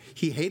 And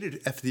he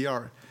hated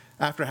FDR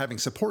after having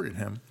supported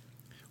him.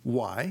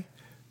 Why?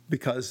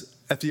 Because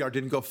FDR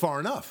didn't go far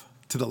enough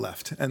to the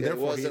left, and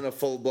therefore it wasn't a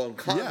full-blown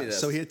communist. Yeah,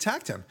 so he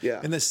attacked him.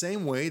 Yeah. In the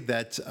same way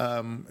that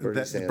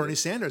Bernie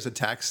Sanders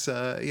attacks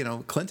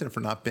Clinton for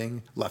not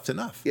being left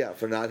enough. Yeah,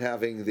 for not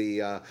having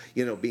the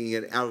being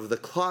an out of the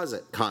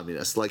closet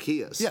communist like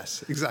he is.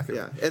 Yes, exactly.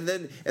 Yeah, and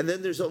then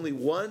there's only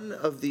one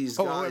of these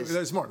guys. Oh, wait,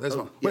 there's more. There's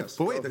more. Yes.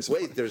 There's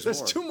more.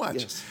 There's too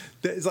much. Yes.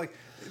 It's like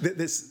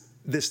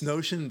this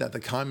notion that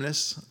the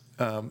communists.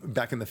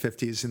 Back in the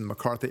 50s in the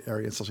McCarthy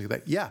area and stuff like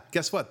that. Yeah,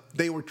 guess what?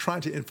 They were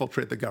trying to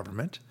infiltrate the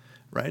government,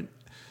 right?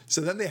 So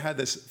then they had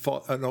this,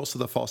 and also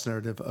the false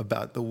narrative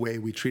about the way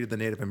we treated the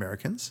Native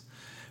Americans,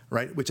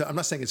 right? Which I'm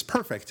not saying it's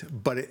perfect,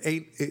 but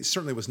it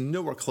certainly was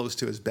nowhere close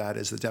to as bad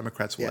as the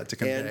Democrats wanted to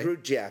convey. Andrew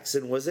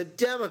Jackson was a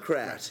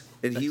Democrat,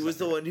 and he was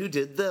the one who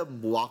did the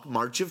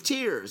March of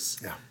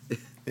Tears.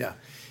 Yeah.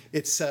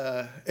 It's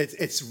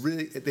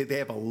really, they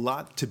have a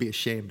lot to be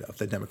ashamed of,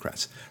 the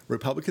Democrats.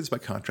 Republicans, by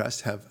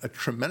contrast, have a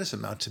tremendous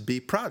amount to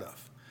be proud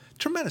of.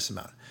 Tremendous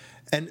amount.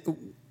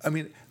 And I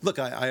mean, look,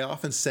 I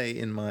often say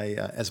in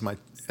my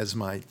as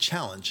my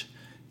challenge,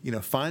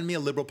 find me a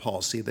liberal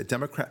policy that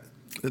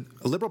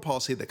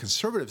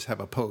conservatives have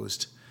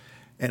opposed,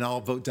 and I'll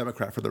vote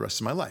Democrat for the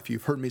rest of my life.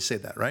 You've heard me say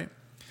that, right?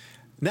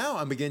 Now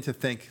I'm beginning to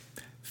think,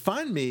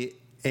 find me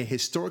a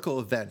historical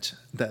event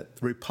that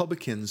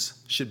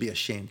Republicans should be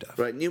ashamed of.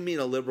 Right, and you mean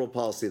a liberal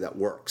policy that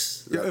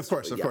works. Yeah, of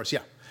course,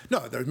 yeah.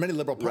 No, there are many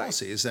liberal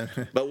policies,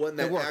 but one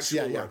that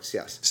actually works,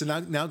 yes. So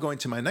now going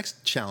to my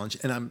next challenge,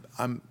 and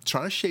I'm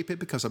trying to shape it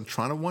because I'm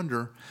trying to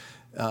wonder,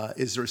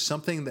 is there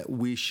something that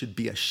we should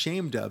be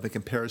ashamed of in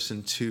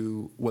comparison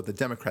to what the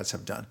Democrats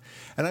have done?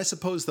 And I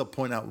suppose they'll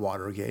point out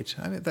Watergate.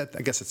 I mean,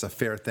 I guess it's a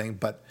fair thing,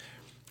 but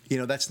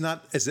that's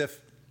not as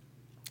if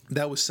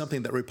that was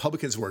something that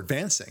Republicans were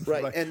advancing.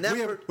 Right, like, and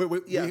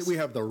we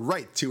have the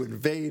right to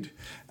invade,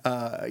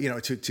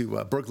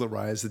 to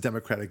burglarize the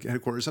Democratic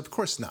headquarters. Of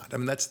course not. I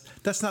mean,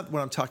 that's not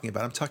what I'm talking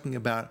about. I'm talking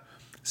about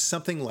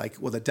something like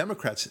what the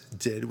Democrats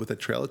did with the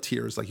Trail of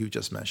Tears, like you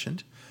just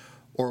mentioned,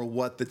 or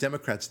what the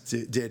Democrats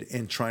did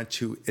in trying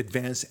to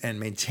advance and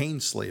maintain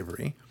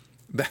slavery.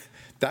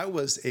 That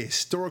was a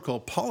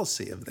historical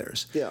policy of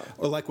theirs. Yeah.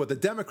 Or like what the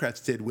Democrats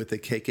did with the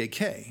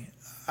KKK.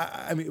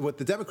 I mean, what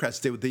the Democrats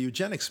did with the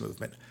eugenics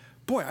movement.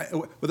 Boy,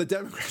 what the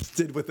Democrats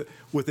did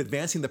with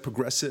advancing the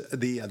progressive,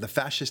 the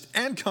fascist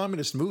and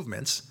communist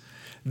movements,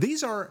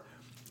 these are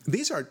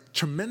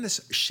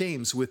tremendous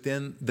shames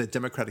within the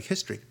Democratic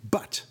history.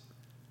 But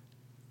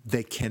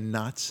they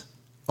cannot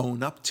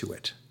own up to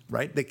it,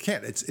 right? They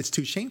can't. It's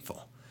too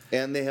shameful.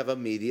 And they have a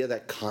media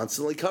that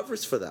constantly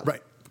covers for them.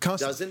 Right.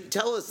 Constantly. Doesn't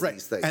tell us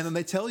these things. And then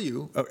they tell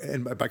you,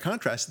 and by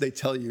contrast, they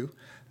tell you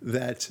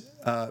that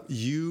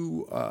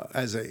you,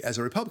 as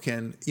a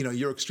Republican,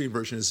 your extreme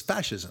version is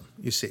fascism,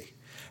 you see.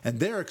 And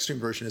their extreme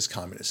version is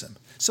communism.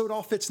 So it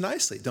all fits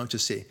nicely, don't you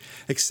see?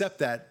 Except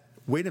that,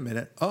 wait a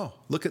minute,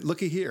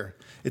 looky here.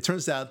 It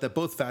turns out that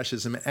both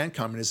fascism and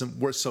communism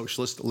were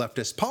socialist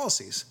leftist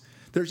policies.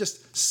 They're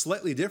just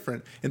slightly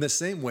different in the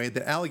same way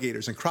that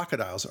alligators and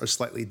crocodiles are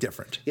slightly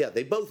different. Yeah,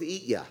 they both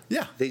eat you.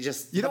 Yeah. They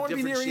just you don't want to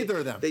be near either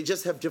of them. They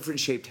just have different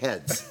shaped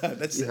heads.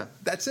 That's it.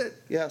 That's it.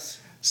 Yes.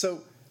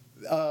 So,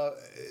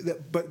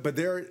 but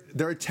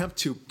their attempt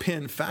to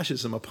pin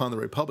fascism upon the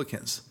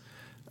Republicans,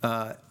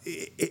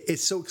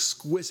 it's so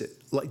exquisite,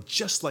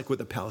 just like what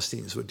the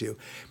Palestinians would do.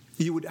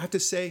 You would have to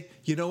say,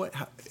 you know what,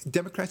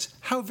 Democrats,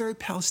 how very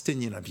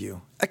Palestinian of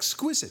you.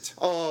 Exquisite.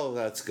 Oh,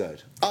 that's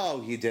good. Oh,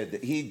 he did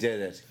it. He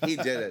did it. He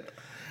did it.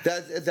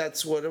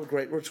 That's what a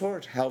great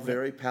retort. How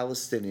very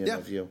Palestinian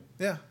of you.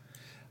 Yeah.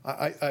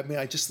 I mean,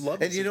 I just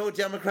love it. And you know what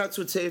Democrats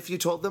would say if you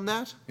told them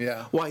that?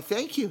 Yeah. Why,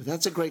 thank you.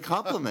 That's a great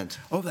compliment.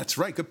 Oh, that's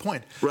right. Good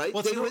point. Right?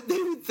 Well, they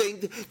would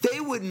think, they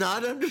would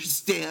not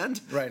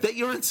understand that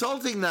you're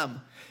insulting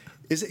them.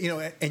 Is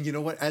it, and you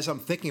know what, as I'm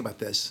thinking about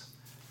this,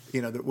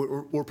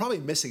 we're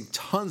probably missing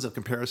tons of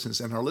comparisons,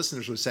 and our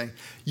listeners were saying,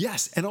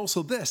 yes, and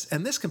also this,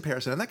 and this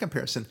comparison, and that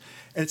comparison.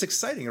 And it's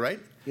exciting, right?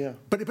 Yeah.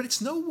 But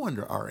it's no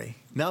wonder, Ari,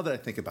 now that I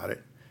think about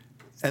it,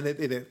 and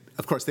they,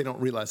 of course, they don't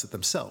realize it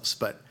themselves,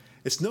 but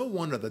it's no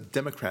wonder the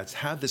Democrats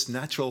have this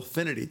natural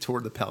affinity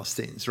toward the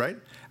Palestinians, right?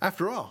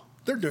 After all,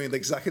 they're doing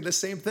exactly the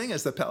same thing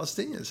as the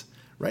Palestinians,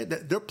 right?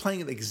 They're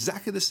playing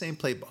exactly the same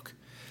playbook.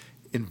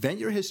 Invent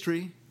your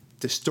history,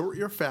 distort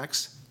your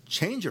facts,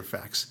 change your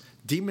facts,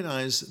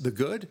 demonize the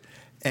good,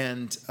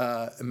 and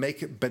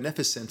make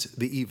beneficent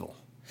the evil.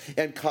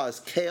 And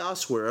cause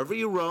chaos wherever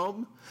you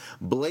roam,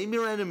 blame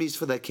your enemies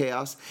for that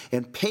chaos,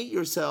 and paint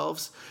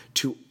yourselves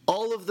to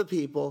all of the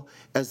people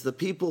as the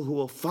people who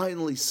will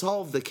finally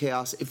solve the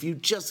chaos if you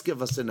just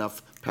give us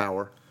enough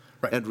power.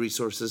 Right. And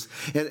resources.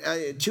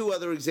 And two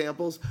other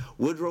examples.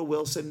 Woodrow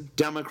Wilson,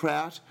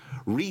 Democrat,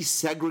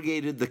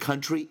 resegregated the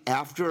country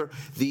after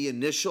the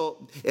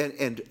initial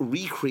and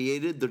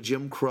recreated the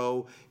Jim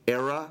Crow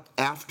era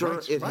after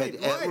it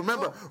had.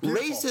 Remember,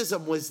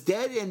 racism was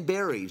dead and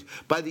buried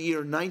by the year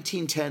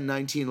 1910,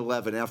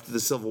 1911, after the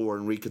Civil War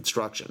and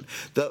Reconstruction.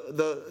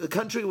 The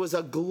country was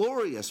a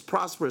glorious,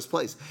 prosperous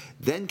place.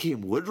 Then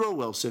came Woodrow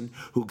Wilson,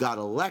 who got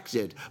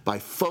elected by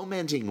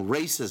fomenting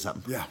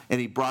racism, and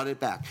he brought it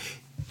back.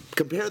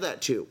 Compare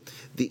that to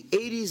the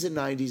 80s and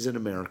 90s in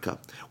America,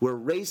 where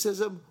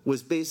racism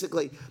was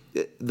basically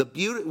the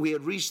beauty. We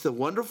had reached the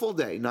wonderful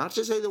day, not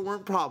to say there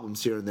weren't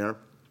problems here and there,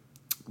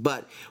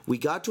 but we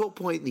got to a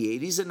point in the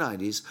 80s and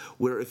 90s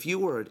where if you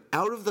were an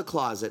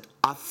out-of-the-closet,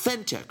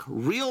 authentic,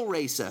 real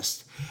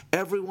racist,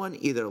 everyone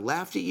either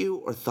laughed at you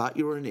or thought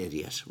you were an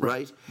idiot,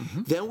 right?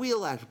 Mm-hmm. Then we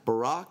elect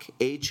Barack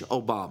H.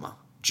 Obama,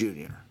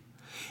 Jr.,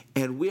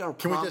 and we are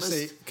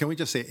promised... Can we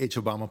just say H.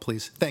 Obama,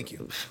 please? Thank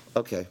you.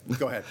 Okay.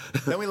 Go ahead.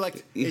 Then we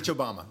elect H.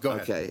 Obama. Go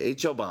ahead. Okay,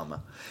 H.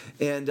 Obama.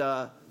 And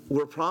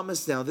we're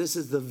promised now, this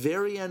is the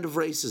very end of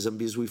racism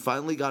because we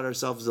finally got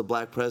ourselves a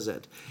black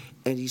president.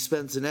 And he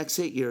spends the next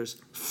 8 years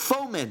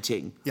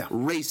fomenting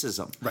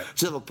racism. Right.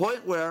 To the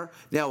point where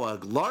now a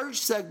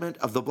large segment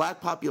of the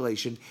black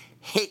population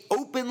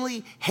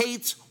openly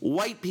hates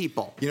white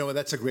people. You know,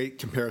 that's a great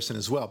comparison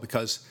as well,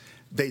 because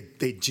they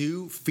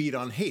do feed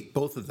on hate,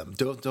 both of them,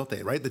 don't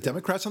they, right? The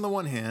Democrats on the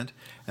one hand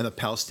and the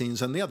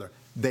Palestinians on the other.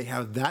 They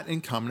have that in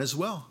common as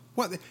well.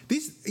 Well,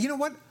 you know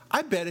what?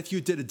 I bet if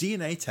you did a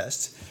DNA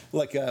test,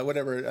 like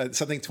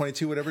something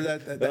 22, whatever my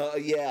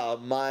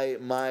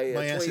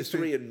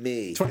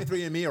 23andMe.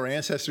 23andMe or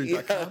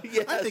Ancestry.com.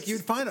 Yes. I think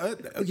you'd find,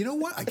 you know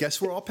what? I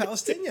guess we're all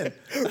Palestinian.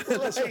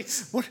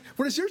 Right. What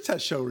does your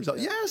test show result?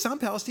 Yes, I'm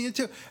Palestinian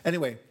too.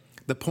 Anyway,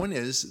 the point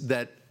is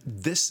that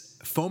this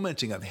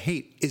fomenting of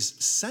hate is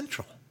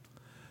central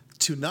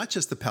to not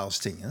just the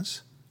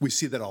Palestinians. We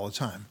see that all the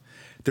time.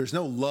 There's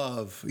no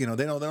love.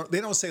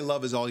 They don't say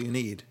love is all you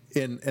need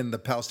in the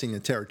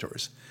Palestinian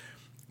territories.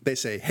 They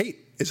say hate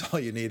is all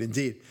you need,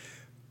 indeed.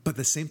 But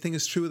the same thing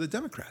is true of the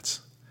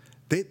Democrats.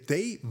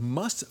 They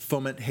must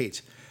foment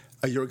hate.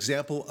 Your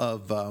example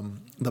of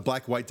the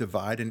black-white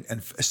divide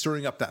and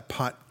stirring up that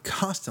pot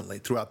constantly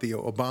throughout the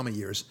Obama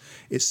years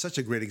is such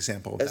a great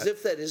example of that. As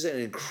if that isn't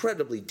an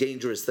incredibly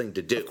dangerous thing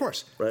to do. Of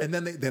course. Right? And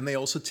then they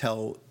also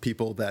tell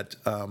people that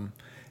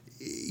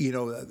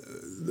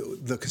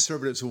the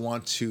conservatives who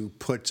want to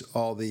put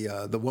all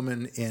the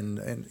women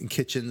in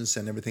kitchens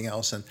and everything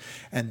else,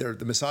 and they're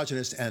the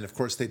misogynists, and of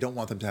course they don't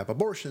want them to have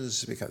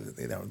abortions because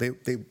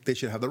they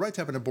should have the right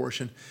to have an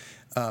abortion.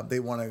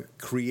 They want to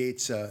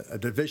create a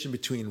division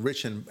between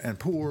rich and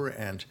poor,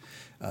 and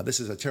this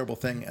is a terrible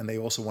thing. And they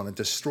also want to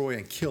destroy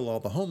and kill all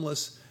the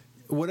homeless.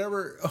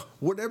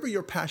 Whatever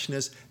your passion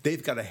is,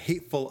 they've got a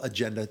hateful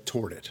agenda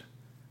toward it,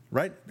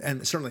 right?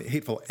 And certainly a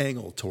hateful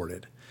angle toward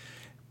it.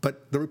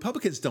 But the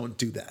Republicans don't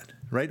do that,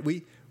 right?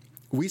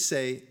 We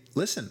say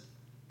listen,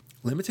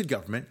 limited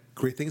government,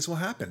 great things will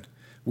happen.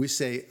 We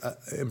say,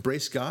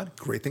 embrace God,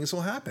 great things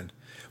will happen.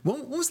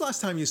 When was the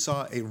last time you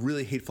saw a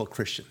really hateful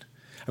Christian?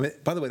 I mean,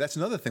 by the way, that's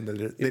another thing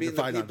that they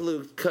divide on. The people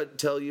who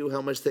tell you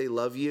how much they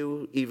love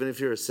you, even if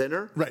you're a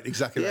sinner? Right,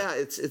 exactly right. Yeah,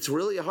 it's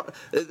really hard.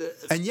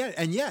 And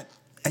yet,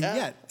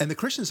 and the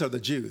Christians are the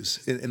Jews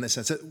in the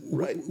sense that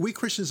we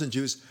Christians and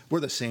Jews, we're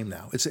the same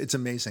now. It's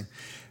amazing.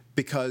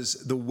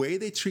 Because the way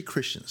they treat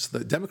Christians,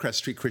 the Democrats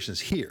treat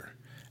Christians here,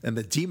 and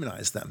they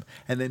demonize them,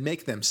 and they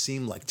make them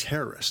seem like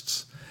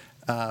terrorists,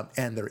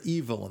 and they're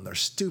evil, and they're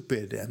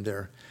stupid, and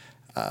they're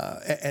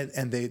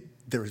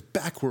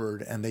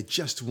backward, and they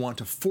just want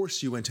to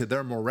force you into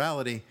their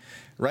morality,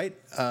 right?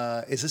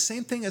 It's the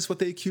same thing as what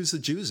they accuse the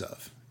Jews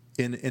of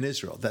in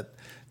Israel, that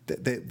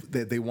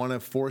they want to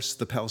force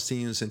the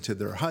Palestinians into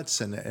their huts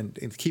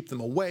and keep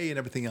them away and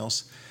everything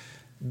else.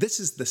 This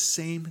is the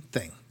same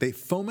thing. They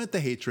foment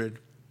the hatred,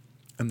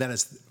 and that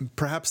is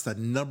perhaps the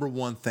number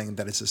one thing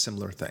that is a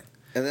similar thing.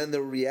 And then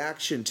the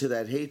reaction to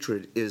that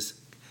hatred is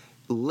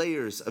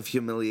layers of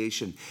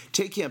humiliation.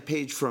 Taking a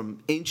page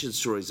from ancient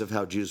stories of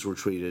how Jews were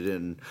treated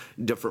in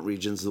different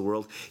regions of the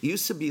world, it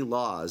used to be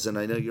laws, and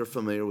I know you're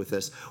familiar with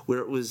this, where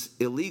it was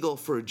illegal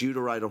for a Jew to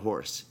ride a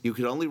horse. You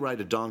could only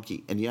ride a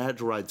donkey, and you had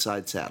to ride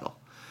side saddle,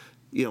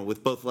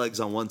 with both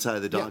legs on one side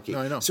of the donkey. Yeah,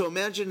 no, I know. So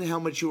imagine how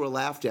much you were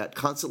laughed at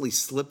constantly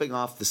slipping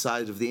off the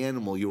side of the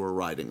animal you were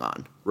riding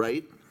on,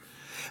 right?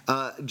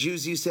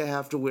 Jews used to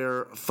have to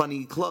wear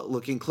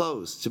funny-looking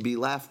clothes to be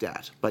laughed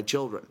at by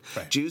children.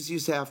 Right. Jews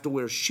used to have to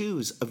wear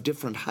shoes of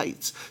different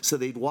heights so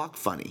they'd walk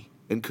funny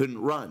and couldn't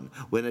run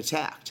when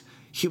attacked.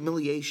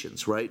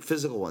 Humiliations, right?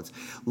 Physical ones.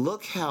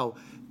 Look how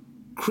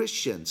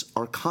Christians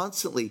are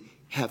constantly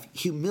have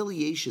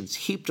humiliations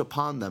heaped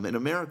upon them in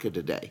America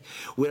today,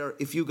 where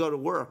if you go to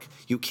work,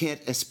 you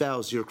can't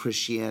espouse your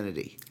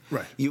Christianity.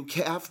 Right. You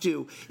have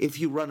to, if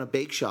you run a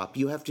bake shop,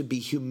 you have to be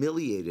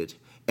humiliated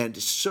and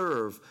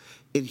serve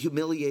in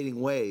humiliating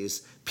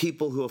ways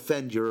people who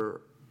offend your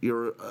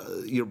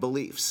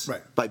beliefs,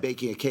 right, by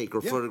baking a cake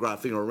or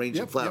photographing or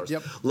arranging flowers.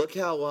 Look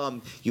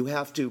how you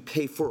have to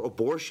pay for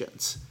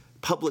abortions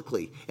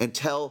publicly and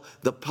tell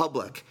the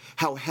public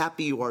how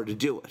happy you are to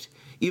do it,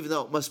 even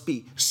though it must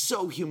be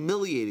so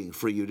humiliating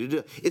for you to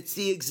do. It's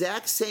the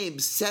exact same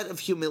set of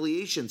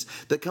humiliations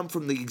that come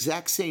from the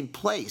exact same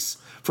place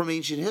from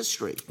ancient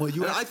history.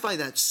 And I find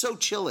that so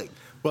chilling.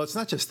 Well, it's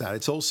not just that.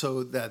 It's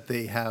also that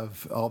they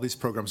have all these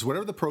programs,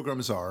 whatever the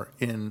programs are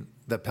in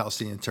the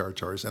Palestinian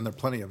territories, and there are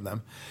plenty of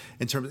them,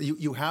 in terms of,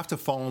 you have to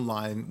fall in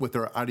line with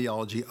their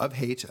ideology of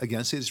hate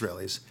against the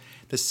Israelis.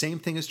 The same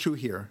thing is true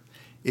here.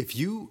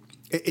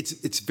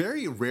 It's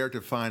very rare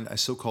to find a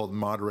so-called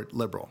moderate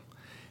liberal.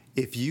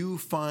 If you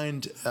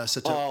find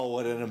such a... Oh,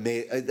 what an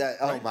amazing...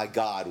 Oh, my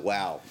God,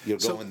 wow. You're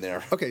going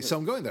there. Okay, so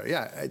I'm going there,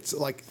 yeah. It's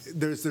like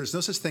there's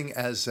no such thing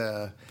as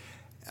a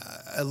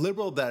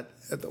liberal that,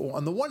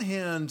 on the one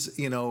hand,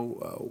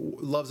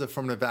 loves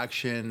affirmative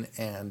action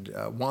and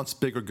wants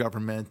bigger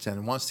government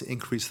and wants to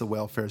increase the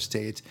welfare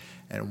state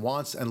and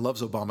loves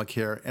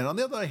Obamacare, and on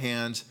the other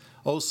hand,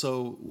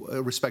 also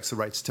respects the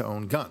rights to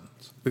own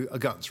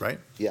guns, right?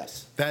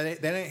 Yes. That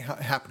ain't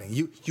happening.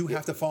 You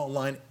have to fall in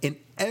line in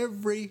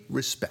every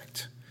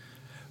respect.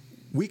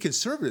 We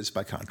conservatives,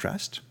 by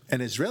contrast,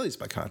 and Israelis,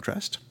 by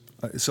contrast,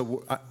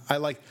 so I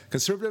like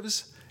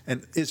conservatives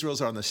and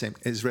Israelis are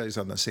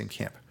on the same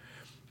camp.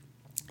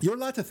 You're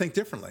allowed to think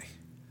differently.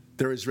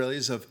 There are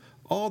Israelis of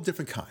all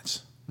different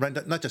kinds,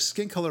 right? Not just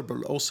skin color,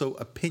 but also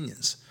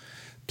opinions.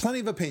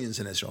 Plenty of opinions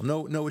in Israel.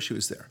 No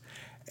issues there.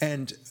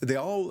 And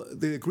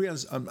they agree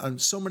on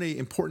so many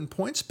important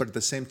points, but at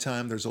the same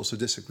time, there's also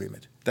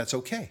disagreement. That's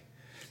okay.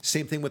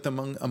 Same thing with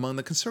among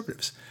the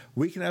conservatives.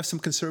 We can have some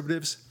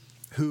conservatives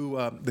who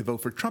they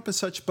vote for Trump and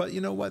such, but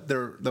you know what?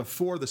 They're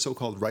for the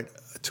so-called right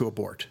to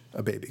abort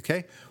a baby.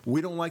 Okay,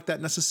 we don't like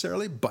that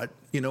necessarily, but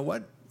you know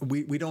what?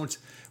 We don't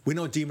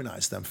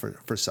demonize them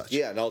for such.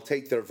 Yeah, and I'll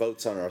take their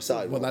votes on our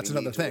side. Well, that's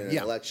another thing.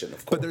 Yeah, election,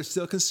 of course. But they're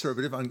still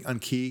conservative on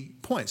key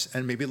points,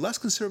 and maybe less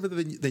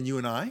conservative than you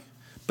and I,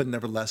 but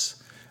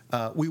nevertheless,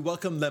 we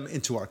welcome them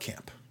into our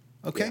camp.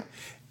 Okay,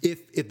 yeah.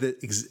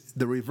 If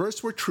the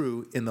reverse were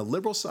true in the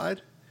liberal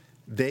side,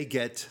 they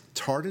get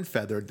tarred and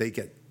feathered. They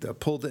get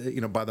pulled,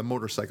 by the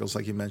motorcycles,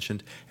 like you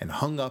mentioned, and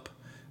hung up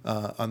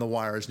on the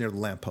wires near the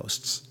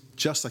lampposts,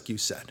 just like you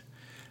said.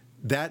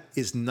 That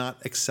is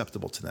not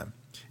acceptable to them.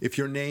 If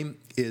your name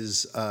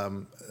is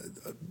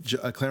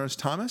Clarence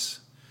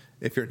Thomas,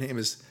 if your name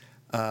is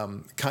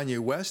Kanye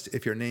West,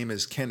 if your name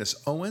is Candace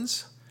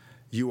Owens,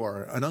 you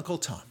are an Uncle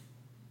Tom,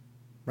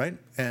 right?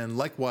 And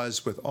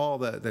likewise with all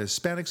the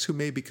Hispanics who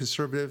may be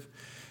conservative,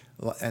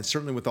 and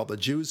certainly with all the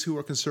Jews who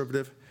are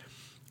conservative.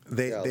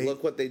 They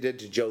look what they did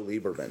to Joe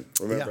Lieberman.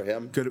 Remember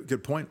him?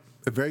 Good point.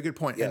 A very good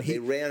point. Yeah, and they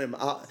ran him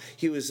out.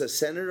 He was a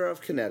senator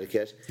of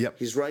Connecticut. Yep.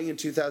 He's running in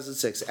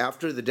 2006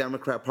 after the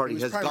Democrat Party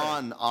has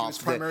gone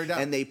off.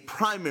 And they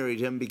primaried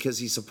him because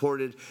he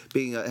supported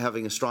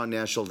having a strong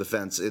national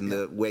defense in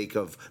the wake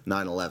of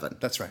 9/11.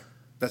 That's right.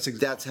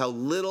 That's how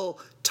little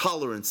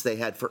tolerance they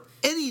had for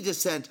any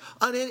dissent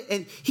on any,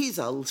 and he's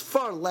a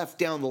far left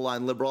down the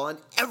line liberal on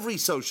every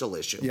social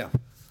issue. Yeah.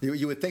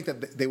 You would think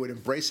that they would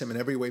embrace him in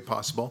every way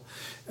possible,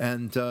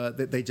 and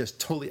they just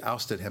totally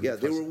ousted him. Yeah,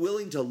 they were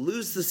willing to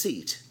lose the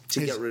seat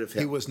to get rid of him.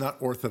 He was not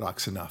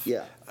Orthodox enough.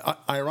 Yeah.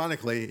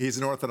 Ironically, he's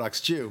an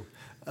Orthodox Jew,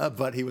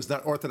 but he was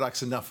not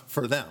Orthodox enough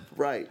for them.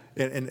 Right.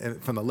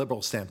 And from the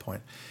liberal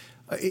standpoint.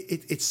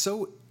 It's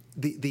so,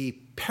 the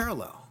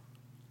parallel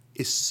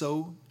is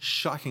so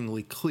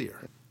shockingly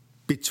clear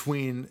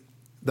between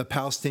the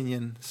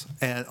Palestinians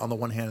and on the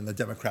one hand and the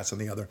Democrats on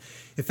the other.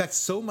 In fact,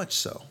 so much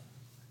so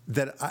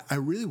that I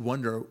really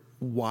wonder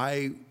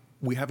why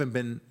we haven't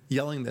been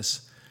yelling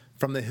this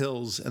from the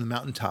hills and the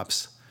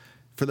mountaintops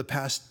for the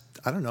past,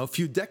 I don't know,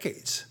 few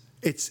decades.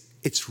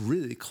 It's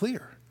really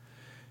clear.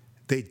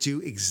 They do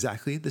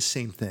exactly the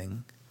same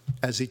thing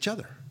as each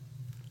other.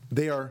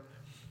 They're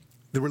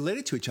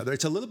related to each other.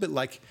 It's a little bit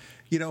like,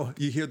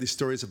 you hear these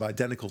stories of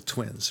identical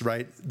twins,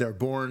 right? They're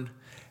born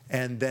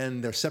and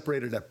then they're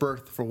separated at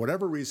birth for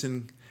whatever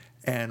reason,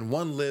 and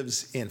one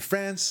lives in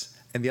France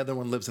and the other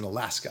one lives in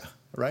Alaska,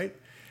 right?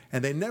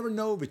 And they never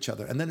know of each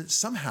other. And then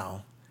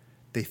somehow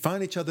they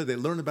find each other, they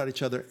learn about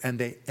each other, and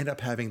they end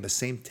up having the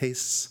same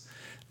tastes.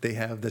 They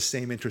have the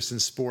same interest in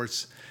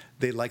sports.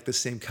 They like the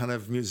same kind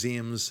of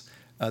museums.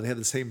 They have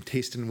the same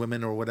taste in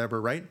women or whatever,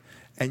 right?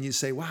 And you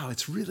say, wow,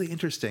 it's really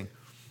interesting.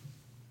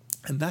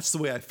 And that's the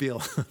way I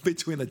feel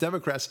between the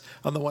Democrats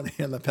on the one hand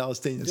and the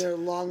Palestinians. They're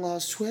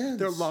long-lost twins.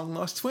 They're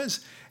long-lost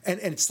twins. And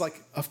it's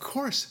like, of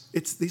course,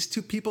 it's these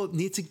two people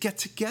need to get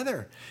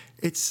together.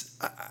 It's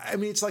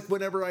like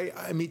whenever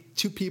I meet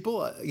two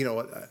people,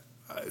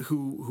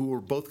 who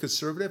are both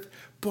conservative,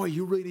 boy,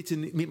 you really need to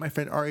meet my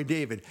friend Ari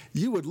David.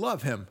 You would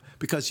love him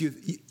because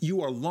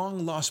you are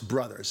long-lost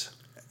brothers.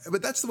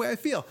 But that's the way I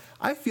feel.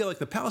 I feel like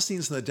the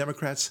Palestinians and the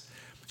Democrats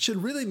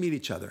should really meet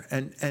each other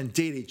and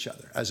date each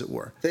other, as it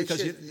were. They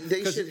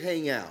should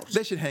hang out.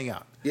 They should hang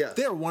out. Yeah.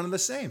 They are one and the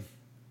same.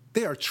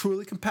 They are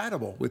truly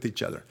compatible with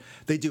each other.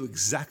 They do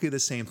exactly the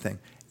same thing.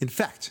 In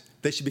fact,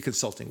 they should be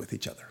consulting with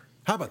each other.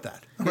 How about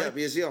that? Yeah,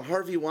 because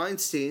Harvey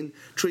Weinstein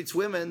treats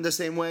women the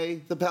same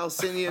way the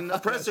Palestinian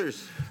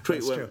oppressors treat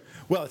That's women. True.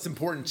 Well, it's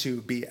important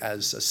to be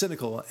as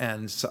cynical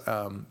and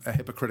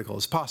hypocritical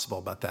as possible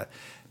about that,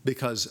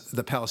 because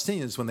the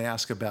Palestinians, when they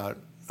ask about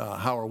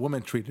how are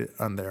women treated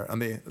on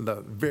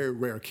the very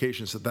rare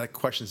occasions that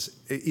question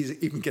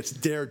even gets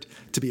dared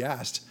to be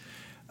asked,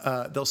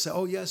 they'll say,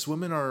 "Oh yes,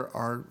 women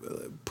are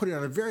put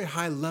on a very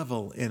high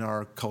level in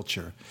our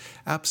culture,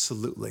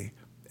 absolutely."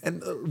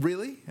 And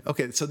really?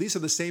 Okay, so these are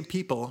the same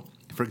people,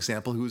 for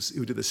example,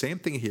 who do the same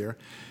thing here,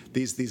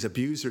 these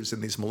abusers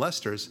and these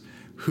molesters,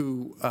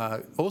 who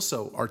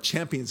also are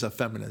champions of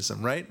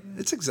feminism, right?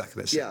 It's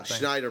exactly the same thing.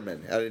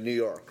 Schneiderman out of New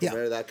York. Yeah.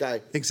 Remember that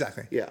guy?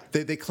 Exactly. Yeah.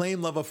 They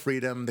claim love of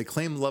freedom. They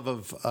claim love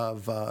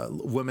of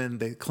women.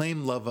 They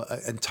claim love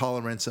and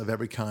tolerance of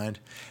every kind,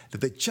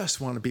 that they just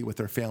want to be with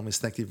their families,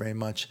 thank you very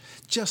much,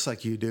 just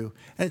like you do.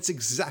 And it's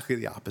exactly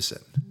the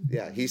opposite.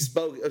 Yeah, he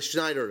spoke,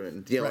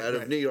 Schneiderman, out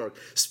of New York,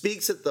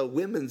 speaks at the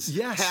women's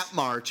hat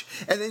march,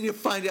 and then you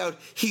find out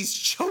he's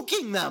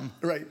choking them.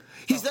 Right.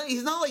 He's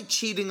not like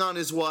cheating on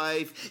his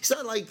wife. He's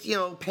not like,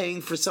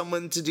 paying for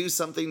someone to do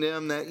something to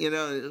him that,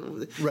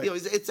 Right.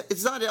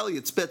 It's not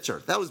Elliot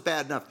Spitzer. That was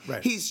bad enough.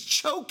 Right. He's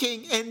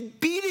choking and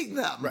beating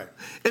them. Right.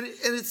 And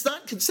it's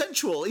not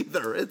consensual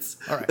either. It's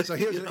all right. So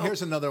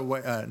here's another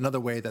way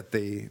that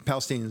the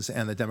Palestinians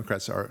and the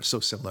Democrats are so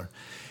similar.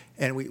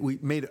 And we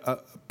made a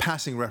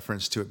passing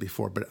reference to it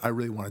before, but I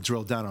really want to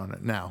drill down on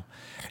it now.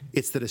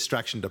 It's the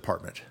distraction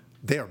department.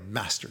 They are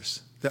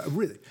masters.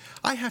 Really.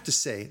 I have to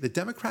say, the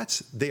Democrats,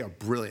 they are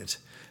brilliant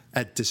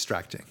at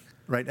distracting,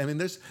 right? I mean,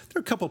 there are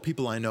a couple of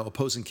people I know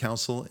opposing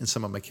counsel in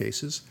some of my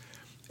cases,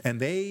 and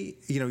they,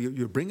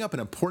 you bring up an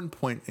important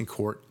point in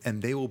court,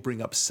 and they will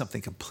bring up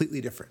something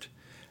completely different.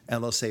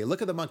 And they'll say,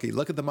 look at the monkey,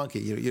 look at the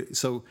monkey.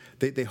 So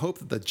they hope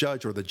that the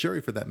judge or the jury,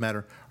 for that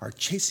matter, are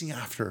chasing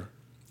after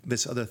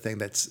this other thing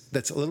that's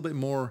a little bit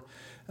more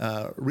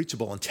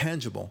reachable and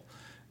tangible,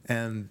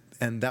 and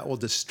that will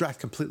distract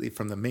completely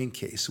from the main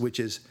case, which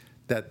is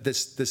that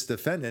this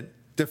defendant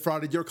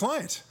defrauded your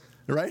client,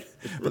 right?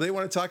 But they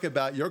want to talk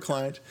about your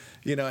client,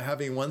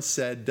 having once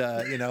said,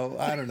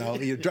 I don't know,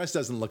 your dress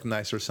doesn't look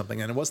nice or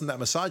something, and it wasn't that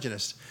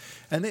misogynist,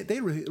 and they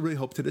really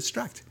hope to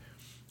distract.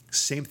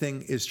 Same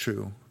thing is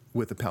true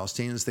with the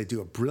Palestinians. They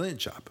do a brilliant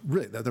job.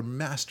 Really, they're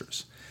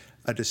masters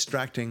at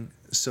distracting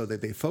so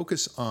that they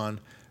focus on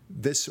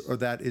this or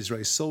that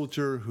Israeli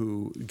soldier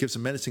who gives a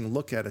menacing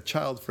look at a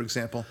child, for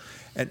example,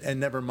 and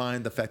never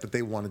mind the fact that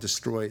they want to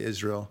destroy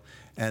Israel,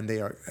 and they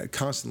are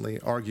constantly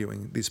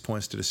arguing these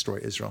points to destroy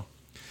Israel.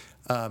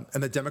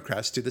 And the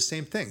Democrats do the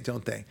same thing,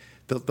 don't they?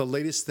 The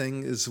latest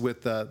thing is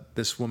with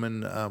this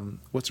woman,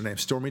 what's her name,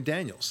 Stormy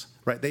Daniels,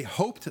 right? They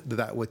hoped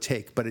that would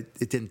take, but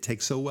it didn't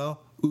take so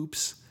well.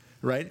 Oops,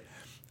 right?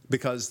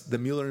 Because the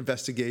Mueller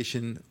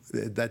investigation,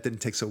 that didn't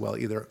take so well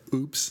either.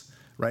 Oops,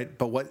 right?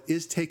 But what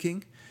is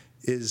taking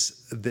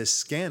is this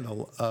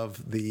scandal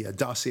of the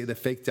dossier, the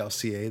fake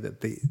dossier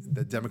that the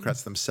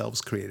Democrats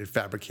themselves created,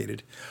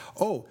 fabricated.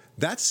 Oh,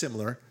 that's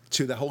similar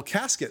to the whole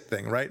casket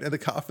thing, right? And the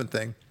coffin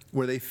thing,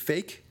 where they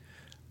fake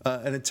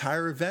an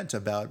entire event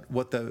about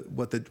what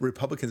the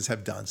Republicans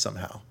have done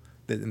somehow.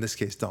 In this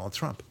case, Donald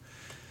Trump.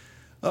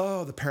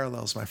 Oh, the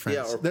parallels, my friends.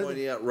 Yeah, or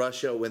pointing out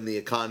Russia when the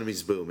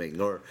economy's booming,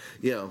 or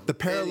the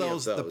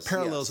parallels. The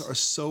parallels are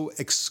so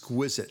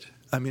exquisite.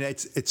 I mean,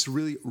 it's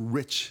really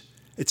rich.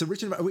 It's a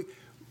rich environment.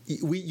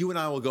 You and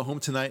I will go home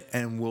tonight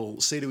and we'll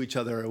say to each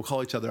other, we'll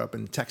call each other up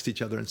and text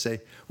each other and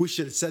say, we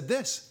should have said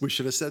this, we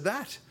should have said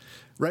that,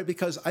 right?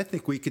 Because I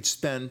think we could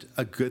spend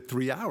a good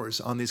 3 hours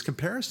on these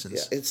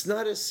comparisons. Yeah, it's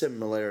not a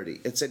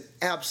similarity. It's an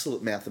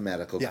absolute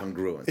mathematical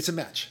congruence. It's a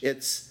match.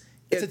 It's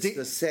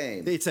the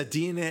same. It's a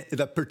DNA.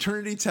 The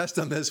paternity test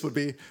on this would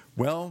be,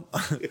 well,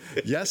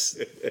 yes,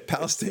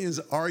 Palestinians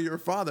are your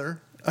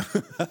father.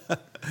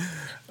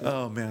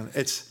 Oh man,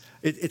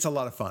 it's a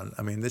lot of fun.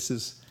 I mean, this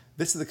is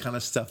the kind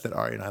of stuff that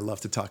Ari and I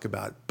love to talk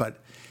about. But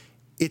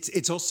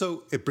it's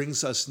also, it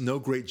brings us no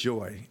great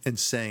joy in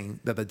saying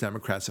that the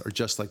Democrats are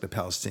just like the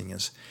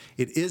Palestinians.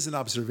 It is an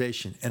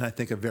observation, and I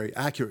think a very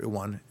accurate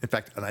one. In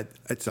fact,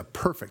 it's a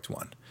perfect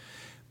one.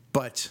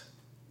 But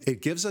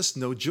it gives us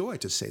no joy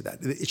to say that.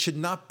 It should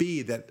not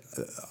be that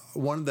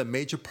one of the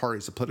major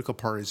parties, the political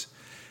parties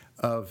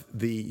of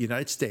the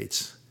United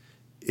States,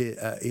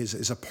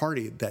 is a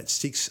party that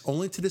seeks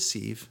only to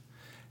deceive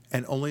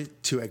and only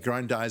to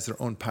aggrandize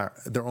their own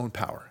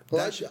power.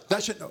 Well,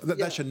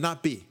 that should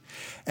not be.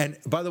 And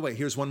by the way,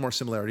 here's one more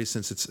similarity,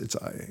 since it's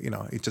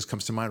it just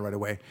comes to mind right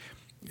away.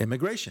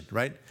 Immigration,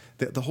 right?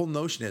 The whole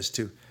notion is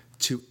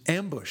to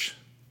ambush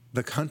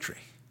the country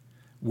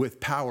with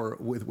power,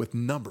 with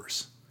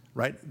numbers.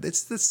 Right?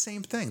 It's the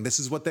same thing. This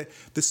is what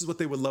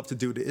they would love to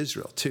do to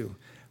Israel too,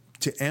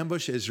 to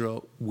ambush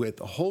Israel with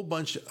a whole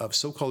bunch of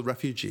so-called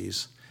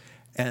refugees,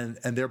 and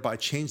thereby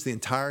change the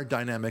entire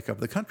dynamic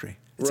of the country.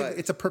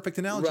 It's a perfect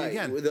analogy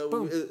again.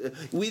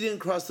 We didn't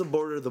cross the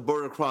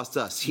border crossed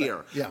us here.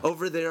 Right. Yeah.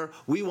 Over there,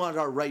 we want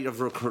our right of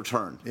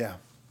return. Yeah.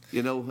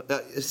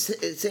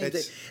 Same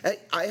thing.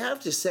 I have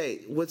to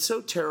say, what's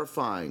so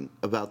terrifying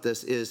about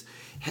this is,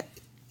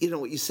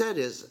 what you said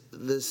is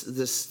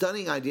this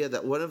stunning idea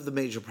that one of the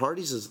major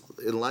parties is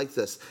like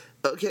this.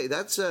 Okay,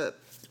 that's a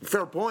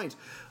fair point,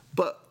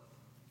 but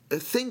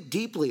think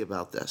deeply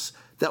about this.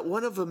 That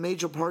one of the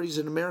major parties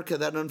in America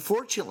that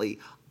unfortunately,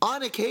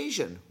 on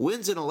occasion,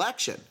 wins an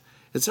election,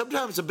 and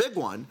sometimes a big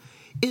one,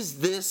 is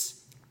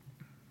this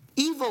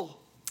evil.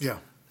 Yeah.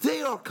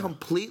 They are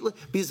completely,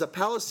 because the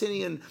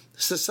Palestinian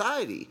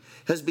society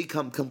has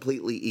become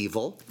completely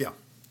evil. Yeah.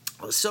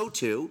 So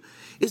too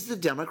is the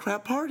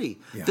Democrat Party.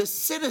 Yeah. The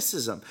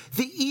cynicism,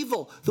 the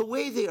evil, the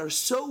way they are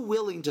so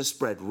willing to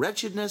spread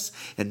wretchedness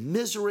and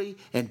misery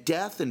and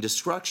death and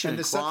destruction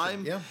and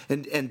crime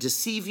and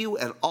deceive you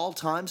at all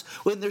times.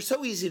 When they're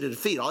so easy to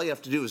defeat, all you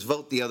have to do is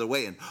vote the other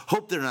way and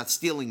hope they're not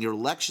stealing your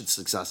election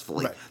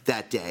successfully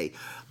that day.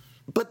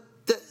 But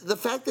the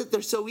fact that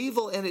they're so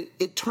evil, and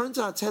it turns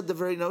on its head the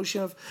very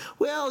notion of,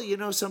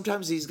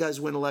 sometimes these guys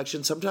win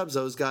elections, sometimes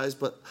those guys,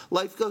 but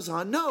life goes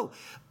on. No.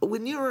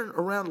 When you're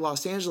around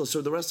Los Angeles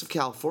or the rest of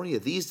California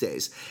these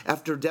days,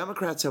 after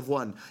Democrats have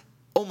won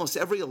almost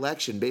every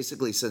election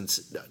basically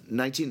since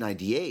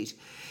 1998,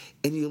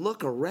 and you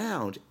look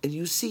around and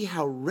you see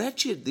how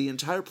wretched the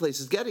entire place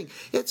is getting,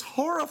 it's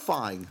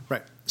horrifying.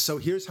 Right. So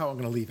here's how I'm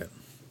going to leave it,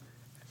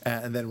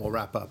 and then we'll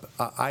wrap up.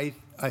 I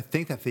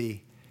think that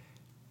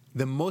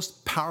the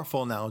most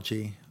powerful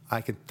analogy I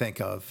could think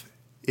of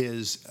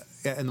is,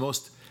 and the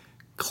most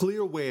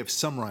clear way of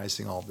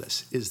summarizing all of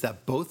this, is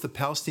that both the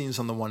Palestinians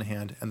on the one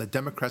hand and the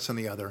Democrats on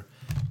the other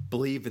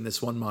believe in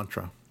this one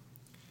mantra: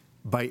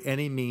 by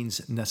any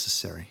means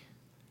necessary.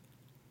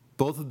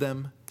 Both of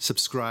them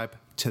subscribe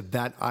to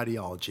that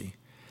ideology.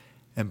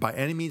 And by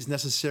any means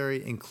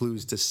necessary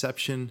includes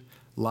deception,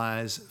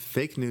 lies,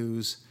 fake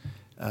news,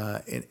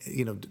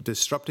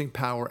 disrupting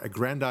power,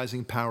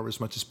 aggrandizing power as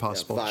much as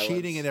possible,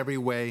 cheating in every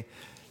way,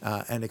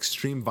 and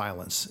extreme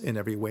violence in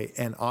every way,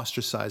 and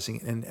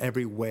ostracizing in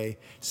every way,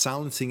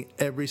 silencing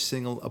every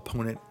single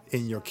opponent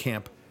in your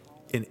camp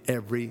in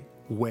every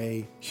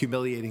way,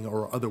 humiliating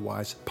or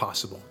otherwise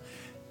possible,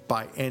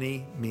 by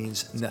any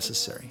means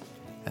necessary.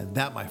 And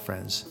that, my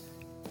friends,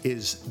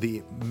 is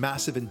the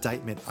massive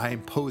indictment I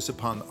impose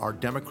upon our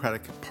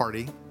Democratic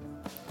Party,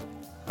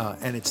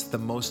 and it's the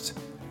most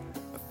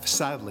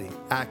sadly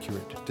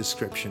accurate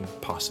description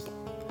possible.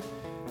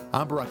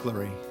 I'm Barak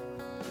Lurie.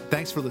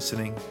 Thanks for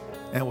listening,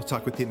 and we'll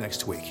talk with you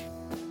next week.